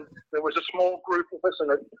mantras, and there was a small group of us,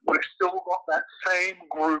 and we've still got that same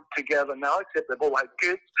group together now, except they've all had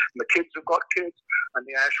kids, and the kids have got kids, and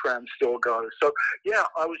the ashram still goes. So, yeah,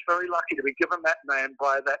 I was very lucky to be given that name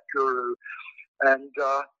by that guru. And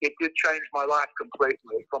it did change my life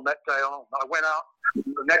completely from that day on. I went out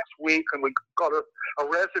the next week and we got a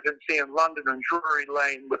residency in London in Drury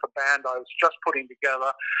Lane with a band I was just putting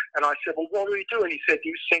together. And I said, well, what do we do? And he said,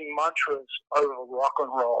 you sing mantras over rock and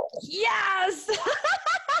roll. Yes! So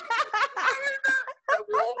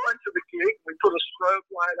we all went to the gig. We put a strobe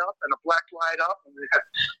light up and a black light up, and we had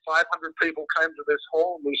 500 people came to this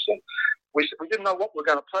hall, and we didn't know what we were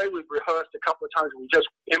going to play. We rehearsed a couple of times. We just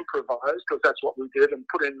improvised, because that's what we did, and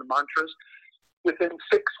put in the mantras. Within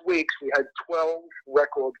 6 weeks, we had 12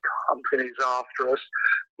 record companies after us.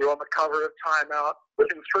 We were on the cover of Time Out.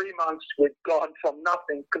 Within 3 months, we'd gone from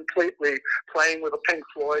nothing, completely playing with a Pink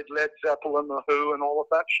Floyd, Led Zeppelin, The Who, and all of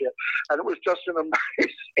that shit. And it was just an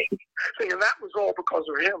amazing thing. And that was all because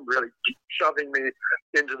of him, really shoving me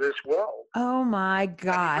into this world. Oh, my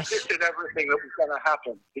gosh. And he predicted everything that was going to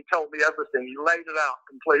happen. He told me everything. He laid it out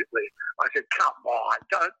completely. I said, come on,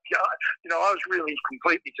 don't. I was really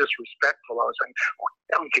completely disrespectful. I was saying,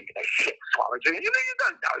 don't give me that shit, Swamiji. You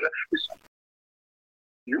don't know that.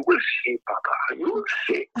 You will see, Papa. You will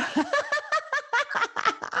see.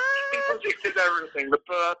 He predicted everything, the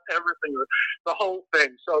birth, everything, the whole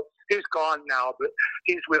thing. So he's gone now, but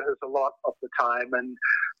he's with us a lot of the time. And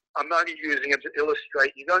I'm only using it to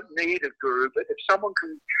illustrate. You don't need a guru, but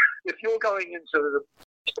if you're going into the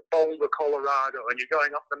Boulder, Colorado, and you're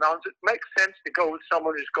going up the mountains, it makes sense to go with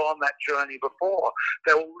someone who's gone that journey before.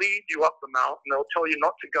 They'll lead you up the mountain. They'll tell you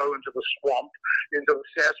not to go into the swamp, into the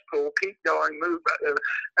cesspool. Keep going, move.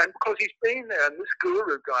 And because he's been there, and this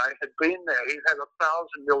guru guy had been there, he's had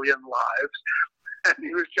 1,000 million lives, and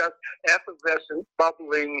he was just effervescent,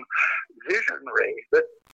 bubbling visionary that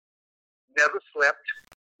never slept,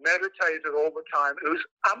 meditated all the time. It was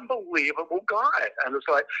an unbelievable guy. And it's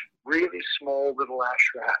like really small little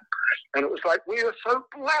ashram. And it was like, we are so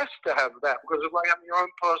blessed to have that, because it's like having your own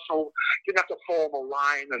personal, you didn't have to form a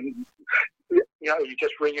line and, you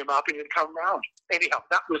just ring him up and you'd come round. Anyhow,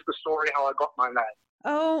 that was the story how I got my name.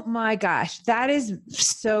 Oh my gosh, that is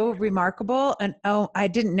so remarkable. And I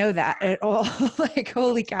didn't know that at all. Like,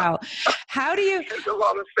 holy cow. How do you, there's a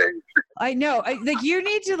lot of things. I know, you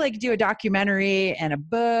need to do a documentary and a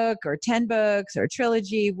book or 10 books or a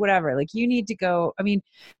trilogy, whatever. You need to go,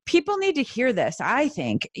 people need to hear this, I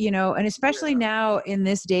think, and especially now in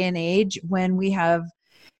this day and age when we have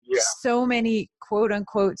so many quote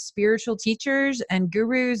unquote spiritual teachers and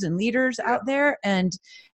gurus and leaders out there. And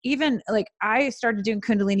even I started doing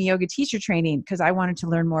Kundalini yoga teacher training because I wanted to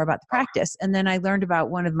learn more about the practice. And then I learned about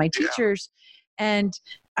one of my teachers, and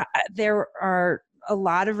there are a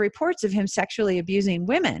lot of reports of him sexually abusing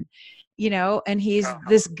women, and he's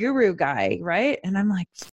this guru guy. Right. And I'm like,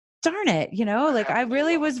 darn it, I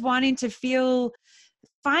really was wanting to feel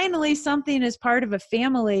finally something as part of a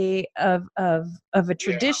family of a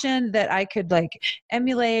tradition that I could like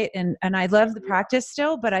emulate. And I love the practice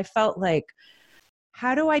still, but I felt like,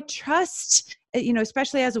 how do I trust,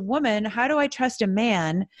 especially as a woman, how do I trust a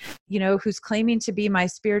man, who's claiming to be my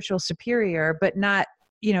spiritual superior, but not,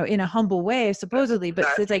 in a humble way, supposedly, but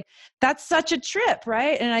it's like, that's such a trip.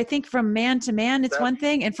 Right. And I think from man to man, it's one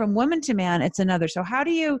thing. And from woman to man, it's another. So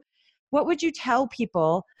what would you tell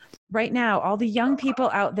people right now, all the young people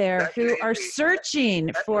out there who are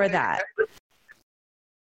searching for that?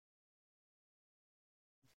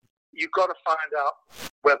 You've got to find out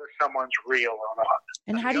whether someone's real or not.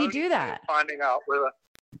 And how do you do that? Finding out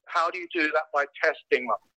how do you do that? By testing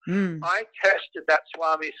them. I tested that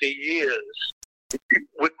Swami for years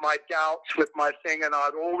with my doubts, with my thing, and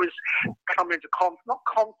I'd always come into not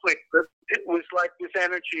conflict, but it was like this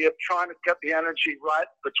energy of trying to get the energy right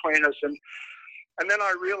between us. And then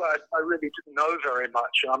I realized I really didn't know very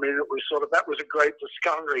much. I mean, it was that was a great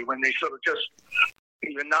discovery when they sort of just,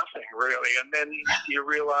 you're nothing really. And then you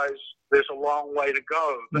realize there's a long way to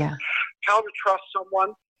go. But how to trust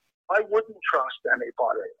someone? I wouldn't trust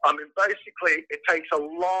anybody. I mean, basically, it takes a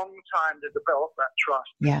long time to develop that trust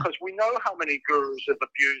because we know how many gurus have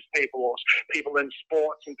abused people, or people in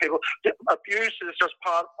sports, and people. Abuse is just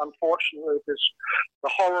part, unfortunately, of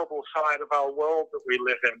the horrible side of our world that we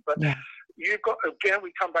live in. But you've got, again,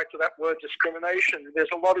 we come back to that word discrimination. There's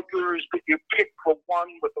a lot of gurus that you pick for one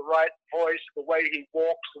with the right voice, the way he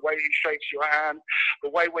walks, the way he shakes your hand, the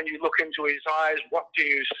way when you look into his eyes, what do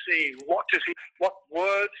you see? What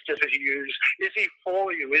words does he use? Is he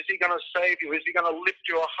for you? Is he going to save you? Is he going to lift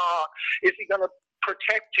your heart? Is he going to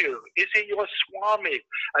protect you? Is he your Swami?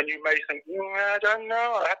 And you may think, I don't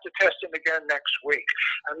know. I have to test him again next week.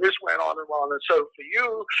 And this went on and on. And so for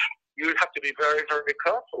you, you have to be very, very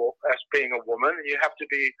careful as being a woman, and you have to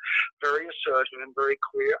be very assertive and very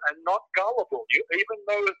clear and not gullible. Even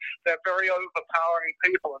though they're very overpowering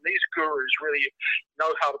people, and these gurus really know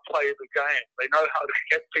how to play the game. They know how to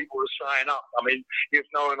get people to sign up. I mean, you've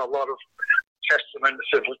known a lot of testaments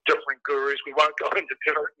of different gurus. We won't go into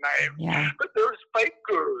different names, but there's fake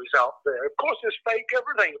gurus out there. Of course, there's fake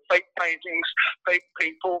everything: fake paintings, fake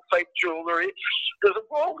people, fake jewelry. The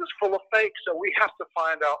world is full of fake, so we have to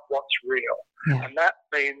find out what's real. And that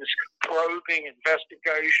means probing,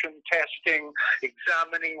 investigation, testing,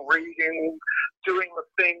 examining, reading, doing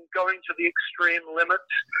the thing, going to the extreme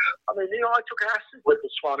limits. I mean, I took acid with the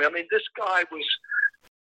Swami. I mean, this guy was...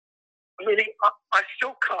 I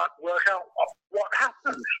still can't work out what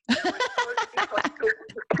happened. I'm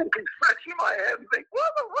scratching my head and think,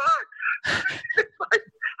 what the fuck? It's like,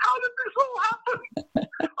 how did this all happen?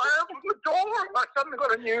 I opened the door and I suddenly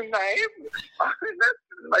got a new name. I mean, that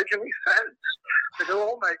didn't make any sense. But it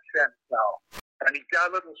all makes sense now. And he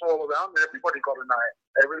gathered us all around, and everybody got a name.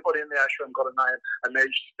 Everybody in the ashram got a name, and they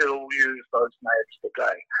still use those names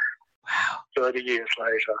today. Wow. 30 years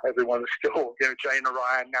later, everyone is still, Jane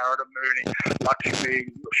Ryan, Narada Muni, Lakshmi,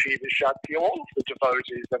 Shiva Shakti, all of the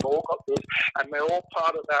devotees, they've all got this, and they're all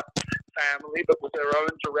part of that family, but with their own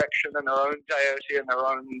direction and their own deity and their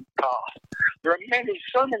own path. There are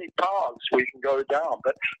so many paths we can go down,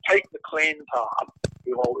 but take the clean path,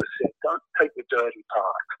 we always said. Don't take the dirty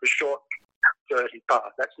path, the short, dirty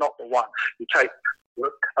path. That's not the one. You take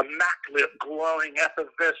immaculate, glowing,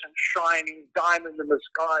 effervescent, shining diamond in the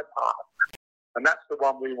sky path. And that's the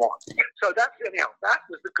one we want. So that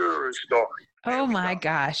was the guru story. Oh my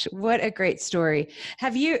gosh. What a great story.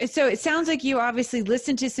 So it sounds like you obviously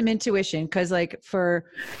listened to some intuition, because like for,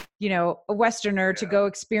 a Westerner to go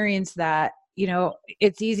experience that,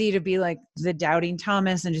 it's easy to be like the doubting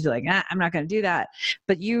Thomas and just be like, I'm not going to do that.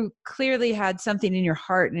 But you clearly had something in your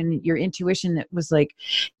heart and your intuition that was like,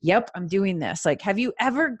 yep, I'm doing this. Like, have you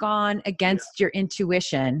ever gone against your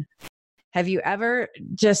intuition? Have you ever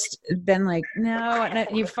just been like, no,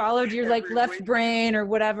 and you followed your like left brain or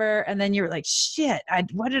whatever, and then you're like, shit,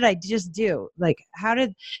 what did I just do? Like, how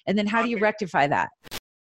do you rectify that?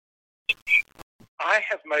 I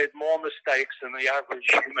have made more mistakes than the average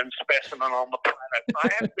human specimen on the planet. I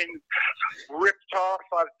have been ripped off.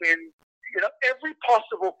 I've been, every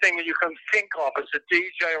possible thing that you can think of as a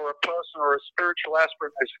DJ or a person or a spiritual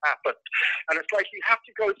aspirant has happened. And it's like you have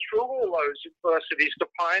to go through all those adversities to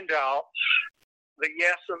find out the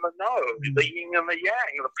yes and the no, the yin and the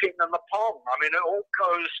yang, the ping and the pong. I mean, it all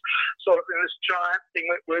goes sort of in this giant thing.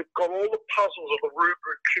 We've got all the puzzles of the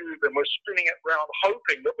Rubik Cube, and we're spinning it around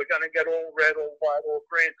hoping that we're going to get all red, all white, all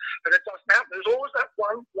green. But it doesn't happen. There's always that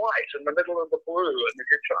one white in the middle of the blue, and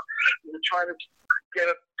you're trying to get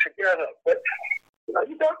it together. But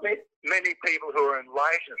you don't need many people who are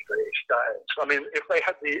enlightened these days, I mean, if they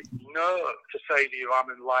had the nerve to say to you, I'm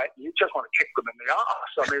enlightened, you just want to kick them in the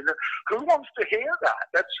arse. I mean, who wants to hear that?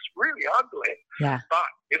 That's really ugly. Yeah. But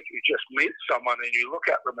if you just meet someone and you look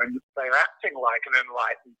at them and they're acting like an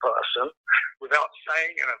enlightened person without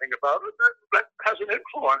saying anything about it, that has an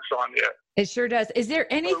influence on you. It sure does. Is there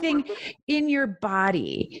anything in your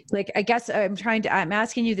body? Like, I guess I'm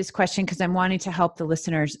asking you this question because I'm wanting to help the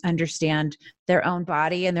listeners understand their own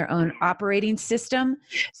body and their own operating system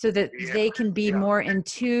so that they can be more in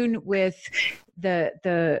tune with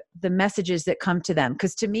the messages that come to them.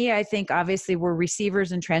 Because to me, I think obviously we're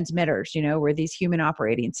receivers and transmitters, you know, we're these human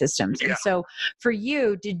operating systems. And so for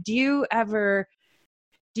you, did you ever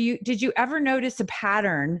notice a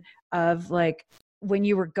pattern of like, when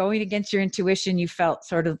you were going against your intuition, you felt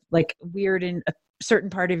sort of like weird in a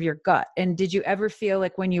certain part of your gut? And did you ever feel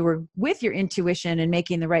like when you were with your intuition and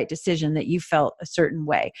making the right decision that you felt a certain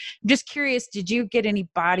way? I'm just curious, did you get any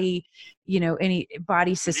body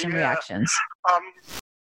system reactions?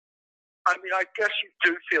 I mean, I guess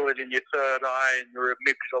you do feel it in your third eye and your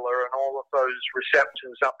amygdala and all of those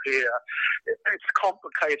receptors up here. It's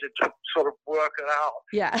complicated to sort of work it out.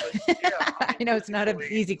 Yeah. But, I know it's not an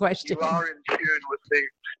easy question. You are in tune with the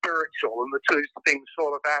spiritual and the two things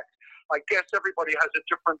sort of act. I guess everybody has a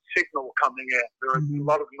different signal coming in. There are a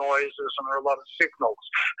lot of noises and there are a lot of signals.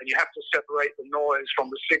 And you have to separate the noise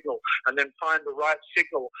from the signal and then find the right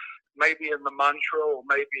signal, maybe in the mantra or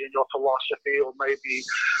maybe in your philosophy or maybe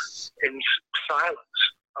in silence.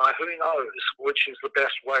 Who knows which is the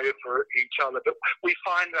best way for each other. But we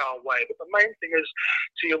find our way. But the main thing is,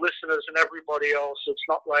 to your listeners and everybody else, it's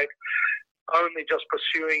not like only just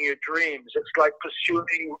pursuing your dreams. It's like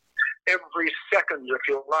pursuing every second of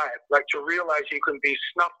your life, like to realize you can be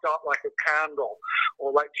snuffed out like a candle, or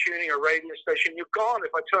like tuning a radio station. You're gone. If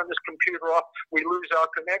I turn this computer off, we lose our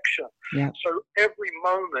connection. Yeah. So every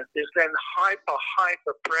moment is then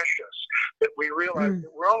hyper precious, that we realize that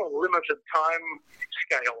we're on a limited time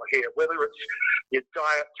scale here, whether it's you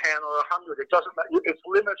die at 10 or 100, it doesn't matter. It's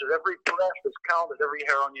limited. Every breath is counted. Every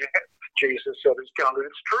hair on your head, Jesus said, is counted.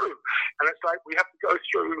 It's true. And it's like we have to go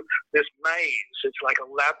through this maze. It's like a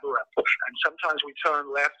labyrinth. And sometimes we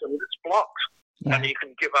turn left and it's blocked. Yeah. And you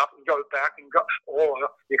can give up and go back and go, or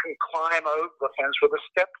you can climb over the fence with a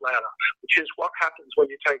step ladder, which is what happens when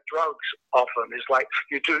you take drugs often, is like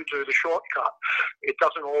you do the shortcut. It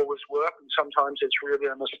doesn't always work, and sometimes it's really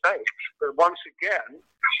a mistake. But once again,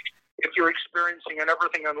 if you're experiencing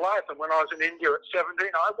everything in life, and when I was in India at 17,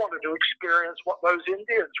 I wanted to experience what those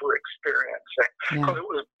Indians were experiencing, because it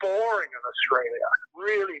was boring in Australia,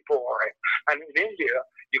 really boring. And in India,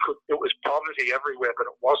 it was poverty everywhere, but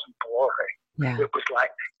it wasn't boring. Yeah. It was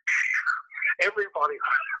like everybody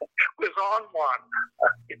was on one.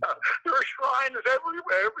 There are shrines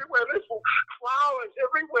everywhere. There's flowers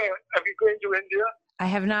everywhere. Have you been to India? I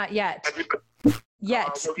have not yet.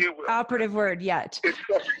 Yet. Well, you will. Operative word, yet.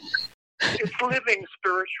 It's living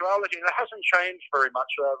spirituality, and it hasn't changed very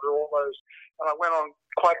much over all those. And I went on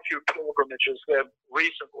quite a few pilgrimages there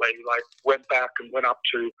recently, like went back and went up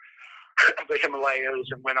to the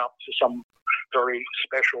Himalayas and went up to some very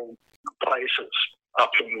special places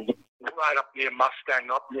right up near Mustang,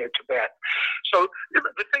 up near Tibet. So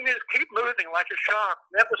the thing is, keep moving like a shark.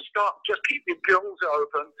 Never stop. Just keep your gills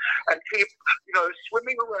open and keep,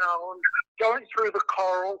 swimming around, going through the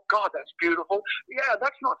coral. God, that's beautiful. Yeah,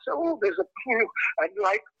 that's not so. Oh, there's a pool. And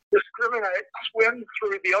discriminate, swim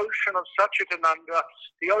through the ocean of Satchitananda,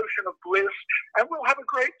 the ocean of bliss, and we'll have a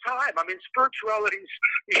great time. I mean,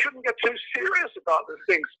 you shouldn't get too serious about this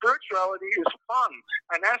thing. Spirituality is fun.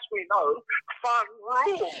 And as we know, fun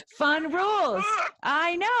rules. Fun rules.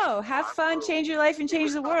 I know. Have fun, change your life, and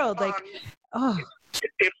change the world.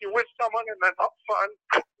 If you're with someone and they're not fun,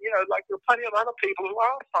 there are plenty of other people who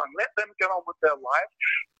are fun. Let them get on with their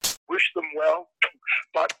life. Wish them well.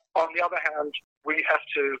 But on the other hand, we have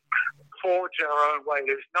to forge our own way.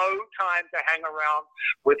 There's no time to hang around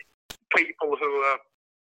with people who are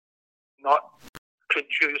not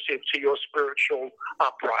conducive to your spiritual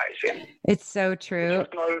uprising. It's so true. There's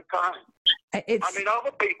no time.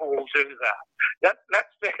 Other people will do that.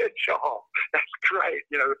 That's their job. That's great.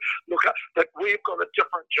 But we've got a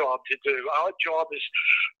different job to do. Our job is,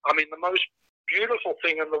 the most beautiful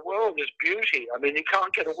thing in the world is beauty. You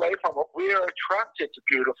can't get away from it. We are attracted to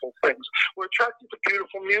beautiful things. We're attracted to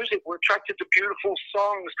beautiful music. We're attracted to beautiful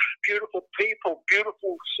songs, beautiful people,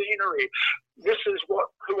 beautiful scenery. This is what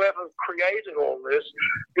whoever created all this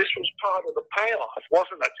was part of the payoff,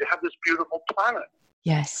 wasn't it? To have this beautiful planet.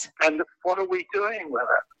 Yes. And what are we doing with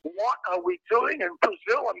it? What are we doing in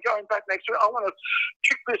Brazil? I'm going back next week. I want to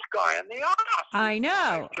kick this guy in the ass. I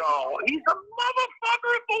know. Joel. He's a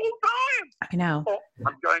motherfucker of all time. I know. Oh,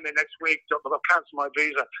 I'm going there next week, but I'll cancel my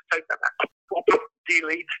visa. Take that back.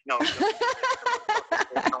 Delete. No. Put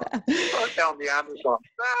down the Amazon.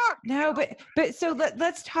 No, but so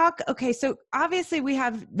let's talk. Okay, so obviously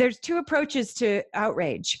there's two approaches to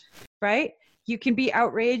outrage, right? You can be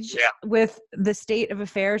outraged with the state of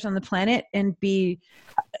affairs on the planet and be,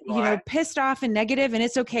 pissed off and negative, and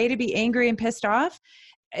it's okay to be angry and pissed off.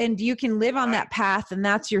 And you can live on that path, and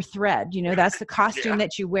that's your thread. That's the costume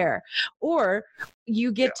that you wear. Or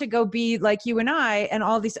you get to go be like you and I and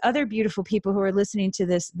all these other beautiful people who are listening to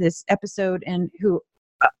this episode and who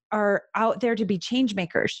are out there to be change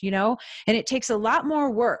makers, and it takes a lot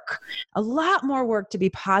more work to be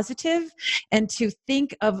positive and to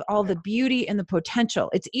think of all the beauty and the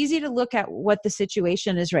potential. It's easy to look at what the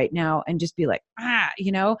situation is right now and just be like, and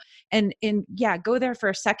go there for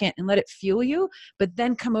a second and let it fuel you, but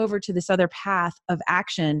then come over to this other path of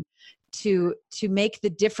action to make the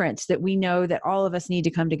difference that we know that all of us need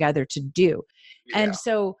to come together to do. Yeah. And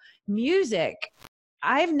so music,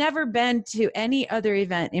 I've never been to any other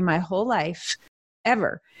event in my whole life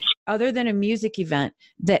ever, other than a music event,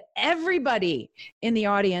 that everybody in the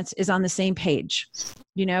audience is on the same page.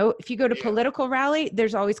 If you go to a political rally,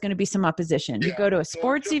 there's always going to be some opposition. You go to a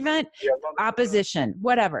sports event, opposition,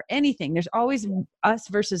 whatever, anything. There's always us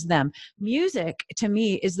versus them. Music, to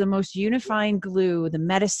me, is the most unifying glue, the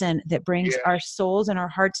medicine that brings our souls and our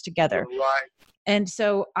hearts together. Right. And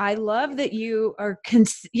so I love that you are,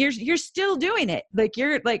 you're still doing it. Like,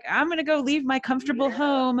 you're like, I'm going to go leave my comfortable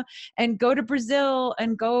home and go to Brazil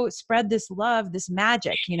and go spread this love, this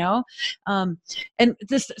magic, so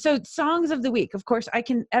songs of the week, of course,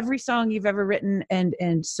 every song you've ever written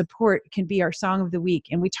and support can be our song of the week.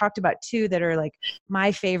 And we talked about two that are like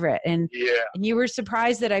my favorite. And you were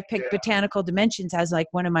surprised that I picked Botanical Dimensions as like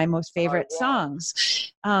one of my most favorite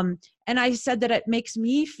songs. And I said that it makes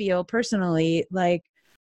me feel personally like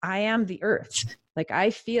I am the earth. Like, I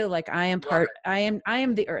feel like I am I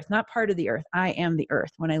am the earth, not part of the earth. I am the earth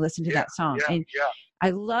when I listen to that song. And I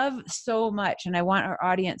love so much. And I want our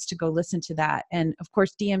audience to go listen to that. And of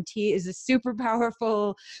course, DMT is a super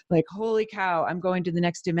powerful, like, holy cow, I'm going to the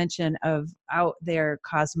next dimension of out there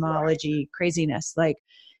cosmology craziness. Like,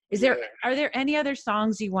 are there any other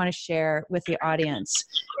songs you want to share with the audience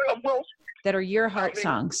that are your heart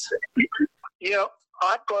songs?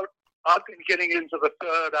 I've been getting into the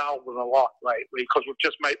third album a lot lately because we've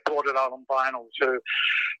just brought it out on vinyl too.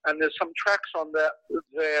 And there's some tracks on there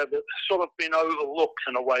that sort of been overlooked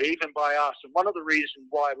in a way, even by us. And one of the reasons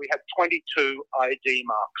why we had 22 ID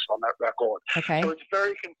marks on that record. Okay. So it's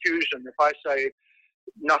very confusing. If I say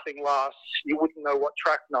Nothing Lasts, you wouldn't know what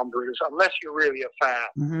track number it is unless you're really a fan.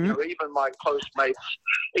 Mm-hmm. Even my close mates,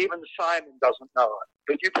 even Simon doesn't know it,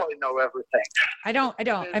 but you probably know everything. I don't.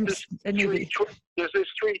 I'm just a newbie.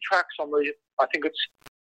 There's 3 tracks on I think it's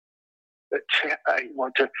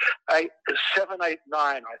 7, 8, 9,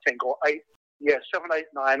 I think, or 8. Yeah, 7, 8,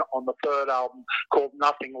 9 on the third album called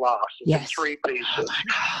Nothing Lasts. It's in 3 pieces.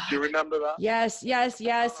 Oh, do you remember that? Yes.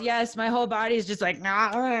 My whole body is just like,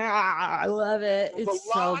 I love it.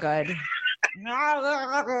 It's so good.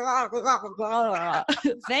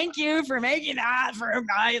 Thank you for making that for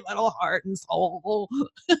my little heart and soul.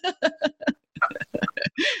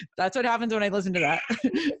 That's what happens when I listen to that.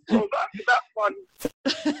 Well, that one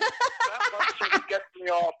sort of gets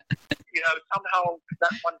me off. Somehow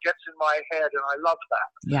that one gets in my head, and I love that.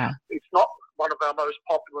 Yeah. It's not one of our most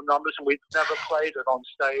popular numbers, and we've never played it on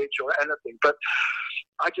stage or anything, but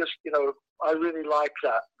I just, I really like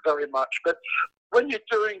that very much. But when you're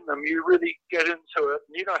doing them, you really get into it,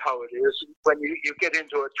 and you know how it is. When you get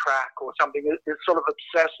into a track or something, it sort of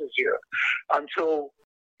obsesses you until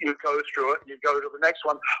you go through it and you go to the next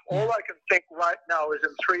one. All I can think right now is in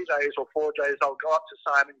 3 days or 4 days, I'll go up to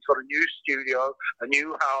Simon. He's got a new studio, a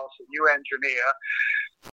new house, a new engineer.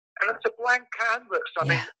 And it's a blank canvas. I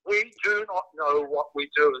mean, we do not know what we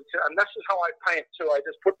do. And this is how I paint too. I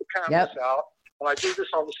just put the canvas out. And I do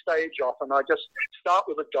this on the stage off, and I just start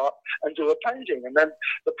with a dot and do a painting. And then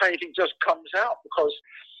the painting just comes out because,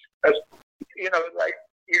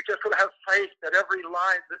 you just got to have faith that every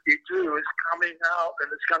line that you do is coming out and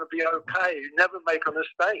it's going to be okay. You never make a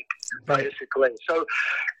mistake, basically. So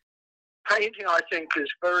painting, I think, is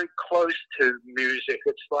very close to music.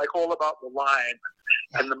 It's like all about the line,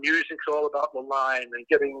 and the music's all about the line and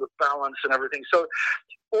getting the balance and everything. So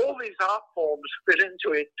all these art forms fit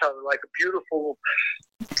into each other like a beautiful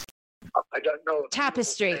I don't know.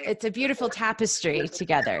 Tapestry. It's a beautiful tapestry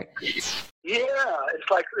together. Yeah, it's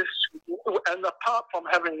like this, and apart from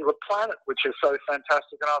having the planet, which is so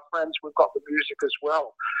fantastic, and our friends, we've got the music as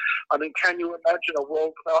well. I mean, can you imagine a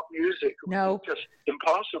world without music? No. It's just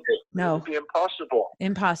impossible. No. It would be impossible.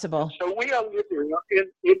 Impossible. So we are living in,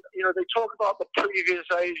 you know, they talk about the previous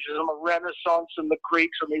ages and the Renaissance and the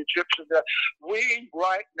Greeks and the Egyptians. We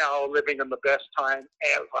right now are living in the best time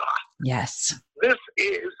ever. Yes. This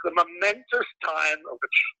is the momentous time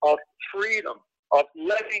of freedom, of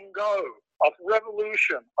letting go, of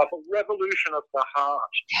revolution, of a revolution of the heart.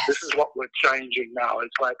 Yes. This is what we're changing now.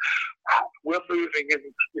 It's like we're moving in,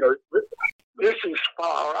 you know, this is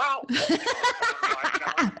far out.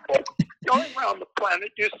 Going around the planet,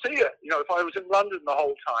 you see it. You know, if I was in London the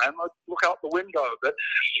whole time, I'd look out the window. But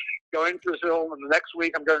going to Brazil, and the next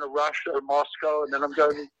week I'm going to Russia and Moscow, and then I'm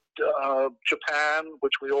going to Japan,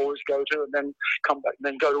 which we always go to, and then come back, and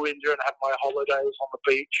then go to India and have my holidays on the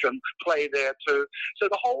beach and play there too. So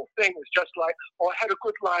the whole thing is just like, I had a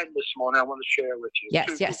good line this morning I want to share with you.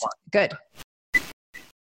 Yes, good.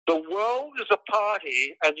 The world is a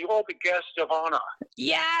party, and you're the guest of honor.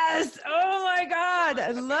 Yes. Oh my God,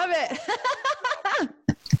 I love it.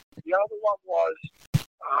 The other one was,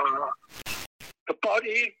 the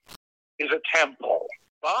body is a temple,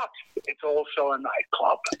 but it's also a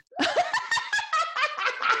nightclub.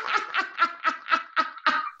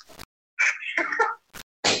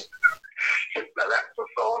 That's the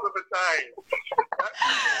thought of the day.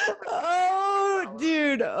 Oh,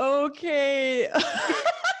 dude. Okay.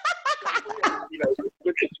 You know,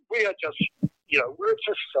 we are just, you know, we're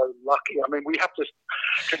just so lucky. I mean, we have to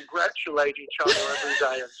congratulate each other every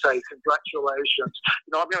day and say congratulations.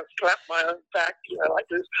 You know, I'm going to slap my own back, you know, like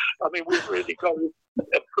this. I mean, we've really got to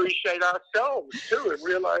appreciate ourselves too, and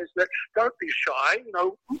realize that don't be shy. You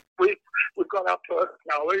know, we've got our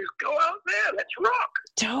personalities. Go out there, let's rock.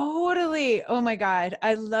 Totally. Oh my God,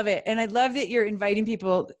 I love it, and I love that you're inviting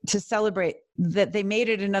people to celebrate that they made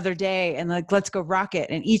it another day, and like, let's go rock it.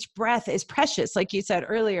 And each breath is precious, like you said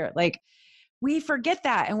earlier. Like, we forget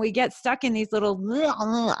that, and we get stuck in these little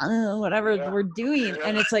whatever we're doing,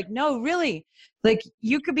 and it's like, no, really, like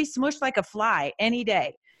you could be smushed like a fly any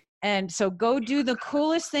day. And so go do the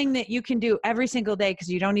coolest thing that you can do every single day, because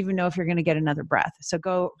you don't even know if you're going to get another breath. So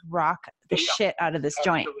go rock the shit out of this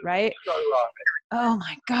joint, right? So right. Oh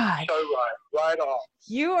my God. So right. Right on.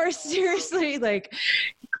 You are seriously like,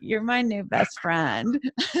 you're my new best friend.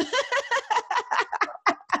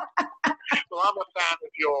 Well, I'm a fan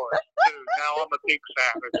of yours too. Now I'm a big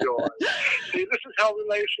fan of yours. See, this is how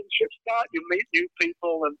relationships start. You meet new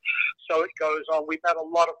people, and so it goes on. We met a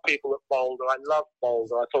lot of people at Boulder. I love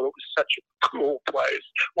Boulder. I thought it was such a cool place,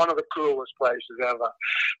 one of the coolest places ever.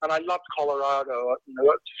 And I loved Colorado. You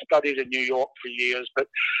know, I studied in New York for years, but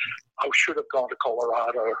I should have gone to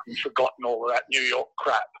Colorado and forgotten all of that New York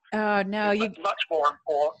crap. Oh no, it's much more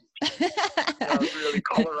important. Really,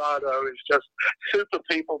 Colorado is just super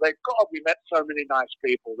people. God, we met so many nice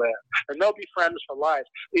people there, and they'll be friends for life.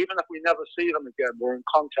 Even if we never see them again, we're in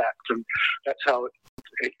contact, and that's how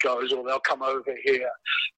it goes. Or they'll come over here.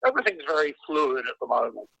 Everything's very fluid at the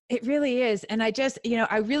moment. It really is, and I just,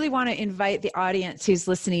 I really want to invite the audience who's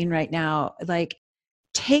listening right now, like,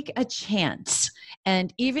 take a chance,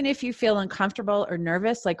 and even if you feel uncomfortable or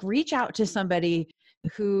nervous, like, reach out to somebody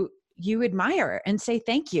who you admire and say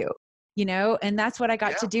thank you, and that's what I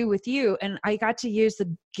got to do with you. And I got to use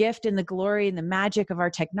the gift and the glory and the magic of our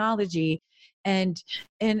technology. And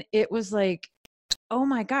it was like, oh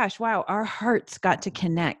my gosh, wow, our hearts got to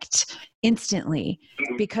connect instantly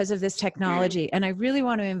because of this technology. And I really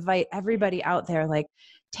want to invite everybody out there, like,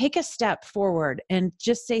 take a step forward and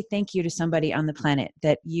just say thank you to somebody on the planet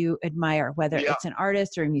that you admire, whether it's an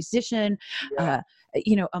artist or a musician, a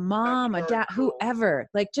mom, a dad, whoever.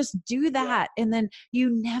 Like, just do that. And then you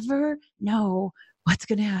never know what's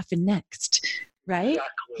going to happen next, right?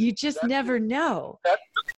 Exactly. You just never know.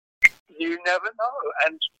 You never know.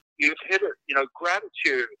 And you've hit it.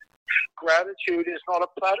 Gratitude. Gratitude is not a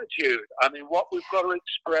platitude. I mean, what we've got to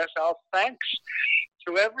express our thanks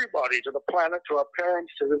to everybody, to the planet, to our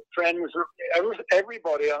parents, to the friends,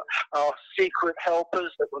 everybody, our secret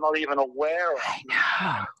helpers that we're not even aware of. I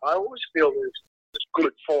know. I always feel there's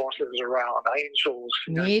good forces around, angels.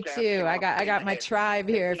 Me too. I got my tribe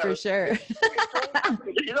here for sure.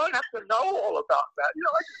 You don't have to know all about that.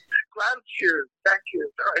 Gratitude. Thank you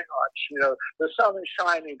very much. The sun is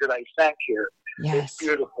shining today. Thank you. Yes. It's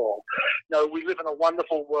beautiful. We live in a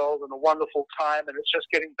wonderful world and a wonderful time, and it's just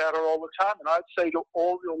getting better all the time. And I'd say to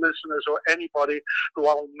all your listeners or anybody who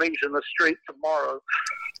I'll meet in the street tomorrow,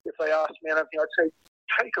 if they ask me anything, I'd say,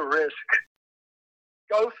 take a risk.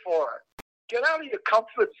 Go for it. Get out of your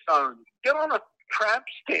comfort zone. Get on a tramp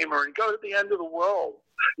steamer and go to the end of the world.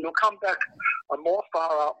 You'll come back a more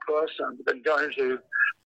far out person than going to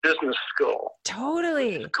business school.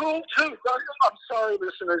 Totally. It's cool too. I'm sorry,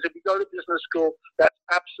 listeners, if you go to business school, that's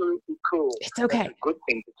absolutely cool. It's okay. That's a good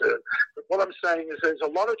thing to do. But what I'm saying is there's a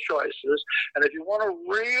lot of choices, and if you want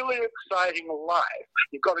a really exciting life,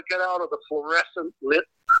 you've got to get out of the fluorescent lit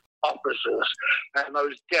offices and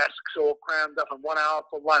those desks all crammed up and 1 hour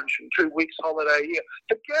for lunch and 2 weeks holiday a year.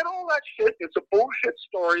 Forget all that shit. It's a bullshit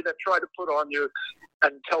story they try to put on you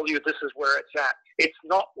and tell you this is where it's at. It's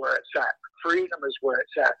not where it's at. Freedom is where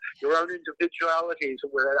it's at. Your own individualities are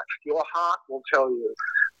where it's at. Your heart will tell you.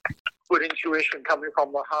 Good intuition coming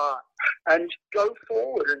from the heart. And go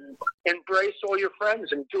forward and embrace all your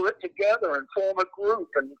friends and do it together and form a group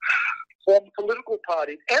and form political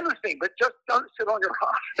parties, anything, but just don't sit on your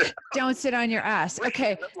ass. Don't sit on your ass.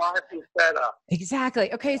 Okay. Life is better.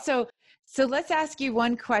 Exactly. Okay. So let's ask you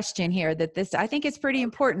one question here I think it's pretty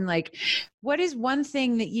important. Like, what is one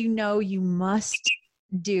thing that you know you must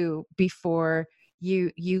do before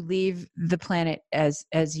you leave the planet as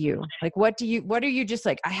you? Like, what are you just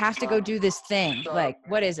like, I have to go do this thing? Like,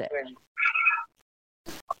 what is it?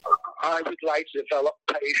 I would like to develop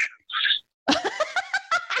patience.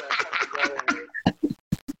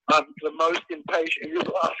 I'm the most impatient. You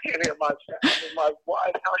ask any of my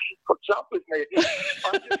wife how she puts up with me.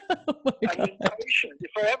 I'm impatient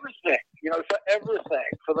for everything, for everything,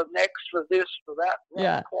 for the next, for this, for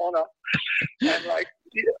that, corner. And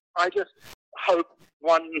I just hope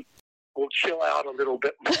one will chill out a little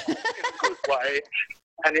bit more in a good way,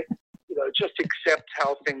 and just accept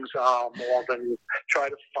how things are more than try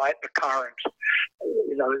to fight the current.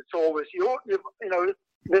 It's always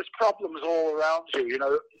there's problems all around you.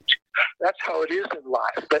 That's how it is in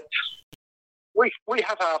life. But we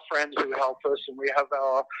have our friends who help us, and we have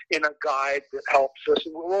our inner guide that helps us,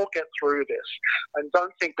 and we'll all get through this. And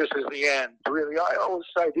don't think this is the end. Really, I always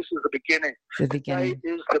say this is the beginning. The beginning.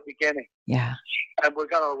 Today is the beginning. Yeah. And we're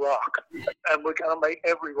going to rock. And we're going to make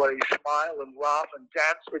everybody smile and laugh and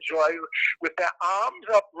dance for joy with their arms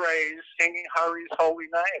upraised, singing Hari's holy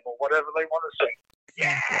name or whatever they want to sing.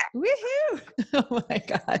 Yeah. Woohoo! Oh my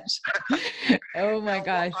gosh. Oh my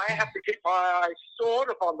gosh. I have to keep my eyes sort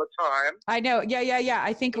of on the time. I know. Yeah.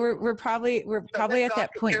 I think we're probably at that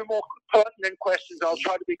point. A few more pertinent questions. I'll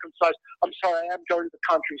try to be concise. I'm sorry, I am going to the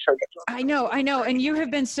country, so I know. And you have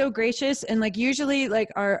been so gracious, and usually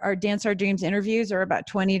our Dance Our Dreams interviews are about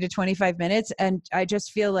 20 to 25 minutes, and I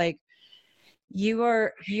just feel like you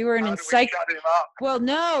are an encyclopedia. Well,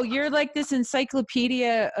 no, you're like this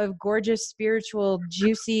encyclopedia of gorgeous, spiritual,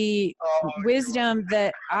 juicy wisdom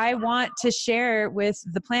that I want to share with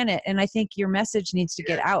the planet. And I think your message needs to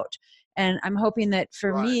get out. And I'm hoping that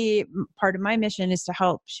for me, part of my mission is to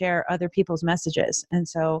help share other people's messages. And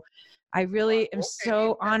so I really am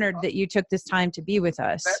so honored that you took this time to be with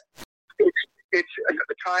us. The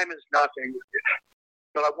time is nothing.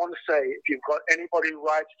 But I want to say, if you've got anybody who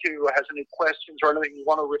writes to you or has any questions or anything, you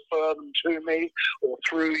want to refer them to me or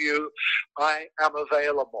through you, I am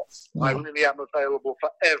available. Yeah. I really am available for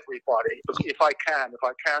everybody. If I can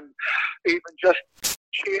even just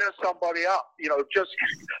cheer somebody up, just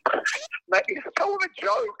tell them a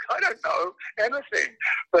joke. I don't know, anything.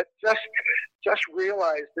 But just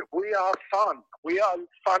realize that we are fun. We are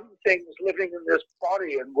fun things living in this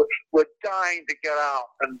body, and we're dying to get out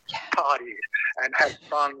and party and have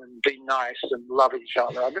fun and be nice and love each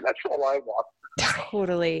other. I mean, that's all I want.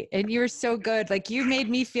 Totally. And you're so good. You made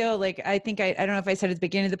me feel like, I think I don't know if I said at the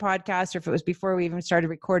beginning of the podcast or if it was before we even started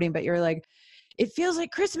recording, but you're like, it feels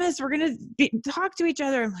like Christmas. We're going to talk to each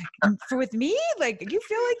other. I'm like, with me? You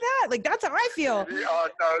feel like that? That's how I feel. Oh,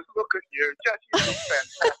 no, look at you. Jackie, you look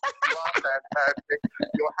fantastic. You are fantastic.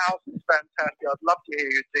 Your house is fantastic. I'd love to hear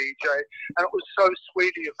you, DJ. And it was so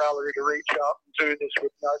sweet of you, Valerie, to reach out and do this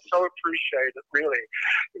with me. I so appreciate it, really.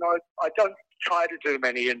 I don't try to do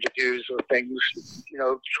many interviews or things,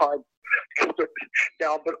 try keep it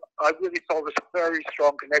down, but I really felt this very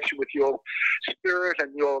strong connection with your spirit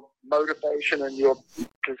and your motivation and your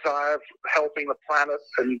desire of helping the planet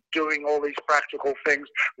and doing all these practical things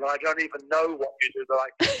that I don't even know what you do, but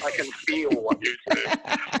I can feel what you do.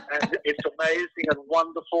 And it's amazing and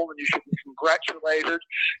wonderful, and you should be congratulated,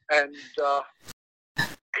 and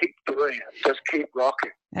keep doing it. Just keep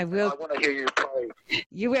rocking. I will. I want to hear you play.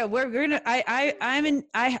 You will. We're gonna.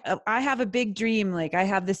 I have a big dream. I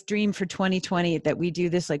have this dream for 2020 that we do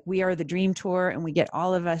this. We Are the Dream tour, and we get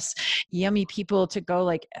all of us yummy people to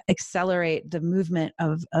go accelerate the movement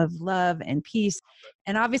of love and peace.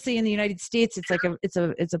 And obviously, in the United States,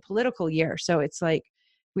 it's a political year. So it's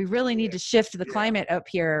we really need to shift the climate up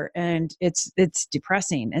here, and it's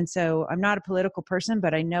depressing. And so I'm not a political person,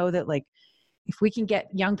 but I know that like if we can get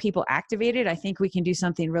young people activated, I think we can do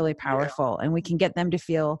something really powerful, and we can get them to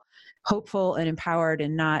feel hopeful and empowered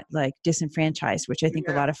and not like disenfranchised, which I think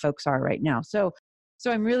a lot of folks are right now. So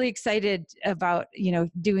I'm really excited about,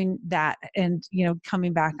 doing that and,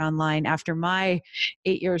 coming back online after my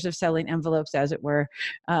 8 years of selling envelopes, as it were.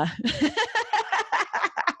 Well,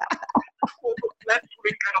 let's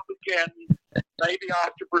link up again, maybe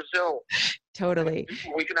after Brazil. Totally.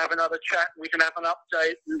 We can have another chat. We can have an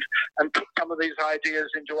update and put some of these ideas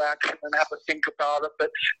into action and have a think about it. But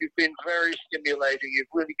you've been very stimulating. You've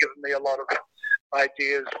really given me a lot of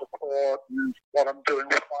ideas for thought and what I'm doing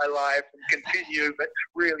with my life and continue. But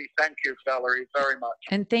really, thank you, Valerie, very much.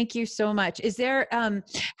 And thank you so much. Is there,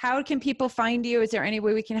 how can people find you? Is there any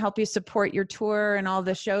way we can help you support your tour and all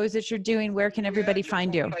the shows that you're doing? Where can everybody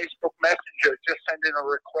find you? Facebook Messenger, just send in a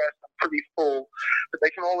request. I'm pretty full, but they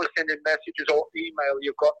can always send in messages or email.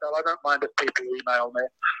 You've got that. I don't mind if people email me.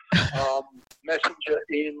 Messenger,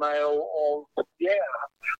 email,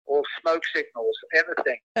 or smoke signals,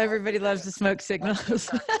 anything. Everybody loves the smoke signals.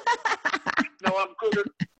 No, I'm good at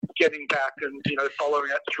getting back and, following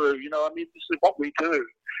it through. This is what we do.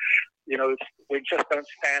 We just don't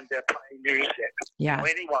stand there playing music. Yeah.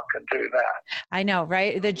 Anyone can do that. I know,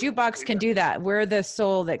 right? The jukebox can do that. We're the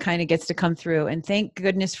soul that kind of gets to come through. And thank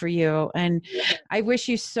goodness for you. And I wish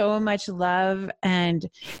you so much love and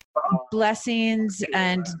blessings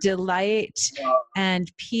and delight and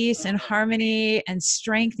peace and harmony and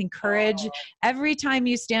strength and courage. Every time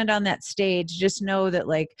you stand on that stage, just know that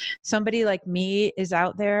like somebody like me is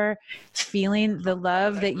out there feeling the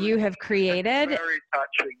love that you have created. That's very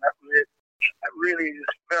touching. That really is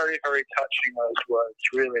very, very touching, those words.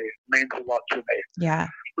 Really means a lot to me. Yeah.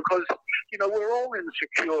 Because, we're all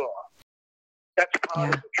insecure. That's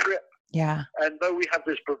part of the trip. Yeah. And though we have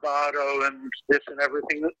this bravado and this and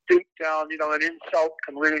everything, that deep down, an insult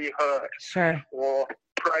can really hurt. Sure. Or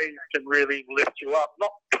praise can really lift you up.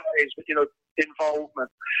 Not praise, but, involvement.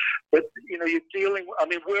 But, you're dealing,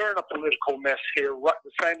 we're in a political mess here, right?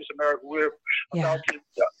 The same as America. We're about to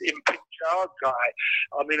impeach our guy.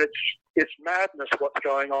 It's madness what's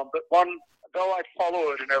going on. But though I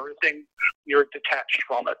follow it and everything, you're detached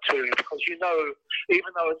from it too. Because,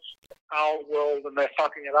 even though it's our world and they're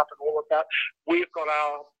fucking it up and all of that, we've got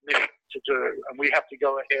our mission to do. And we have to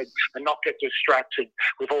go ahead and not get distracted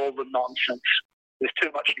with all the nonsense. There's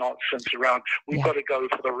too much nonsense around. We've got to go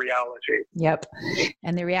for the reality. Yep.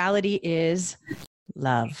 And the reality is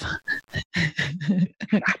love.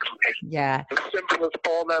 Exactly. Yeah. The simplest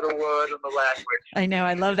four-letter word in the language. I know.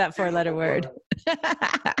 I love that four-letter word.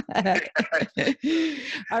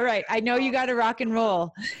 All right. I know you got to rock and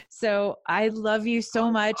roll. So I love you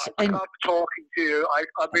so much. I love talking to you.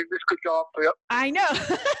 This could go on for you. I know.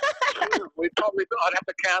 I'd have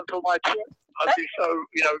to cancel my trip. I'd be so,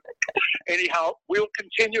 anyhow, we'll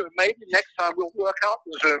continue. Maybe next time we'll work out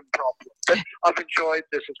the Zoom problem. But I've enjoyed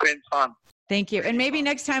this. It's been fun. Thank you. And maybe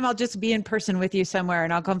next time I'll just be in person with you somewhere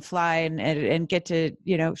and I'll come fly and get to,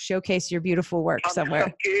 showcase your beautiful work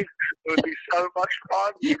somewhere. It would be so much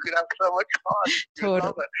fun. You could have so much fun.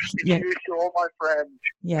 Totally. Introduce you all my friends.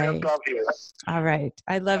 Yeah. I love you. All right.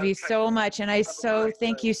 I love you so much. And I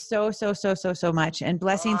thank you so much. And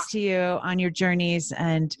blessings to you on your journeys,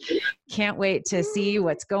 and can't wait to see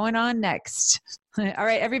what's going on next. All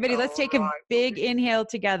right, everybody, let's take a big inhale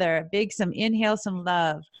together. Inhale some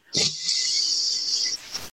love.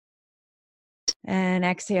 And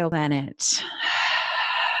exhale, Bennett.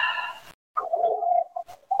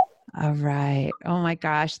 All right. Oh my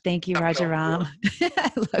gosh. Thank you, Rajaram.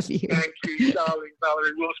 I love you. Thank you, darling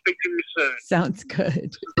Valerie. We'll speak to you soon. Sounds good. This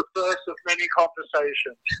is the first of many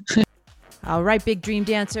conversations. All right, big dream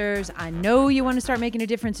dancers. I know you want to start making a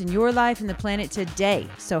difference in your life and the planet today.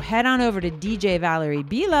 So head on over to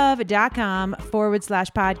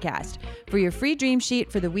djvaleriebelove.com/podcast for your free dream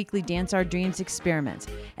sheet for the weekly Dance Our Dreams experiments.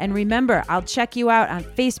 And remember, I'll check you out on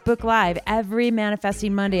Facebook Live every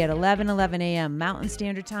Manifesting Monday at 11 a.m. Mountain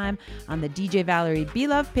Standard Time on the DJ Valerie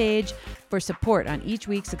Belove page for support on each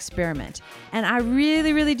week's experiment. And I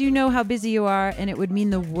really, really do know how busy you are, and it would mean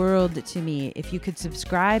the world to me if you could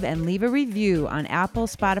subscribe and leave a review on Apple,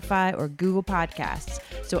 Spotify, or Google Podcasts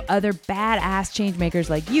so other badass changemakers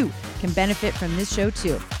like you can benefit from this show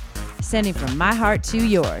too. Sending from my heart to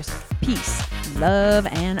yours. Peace, love,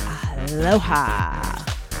 and aloha.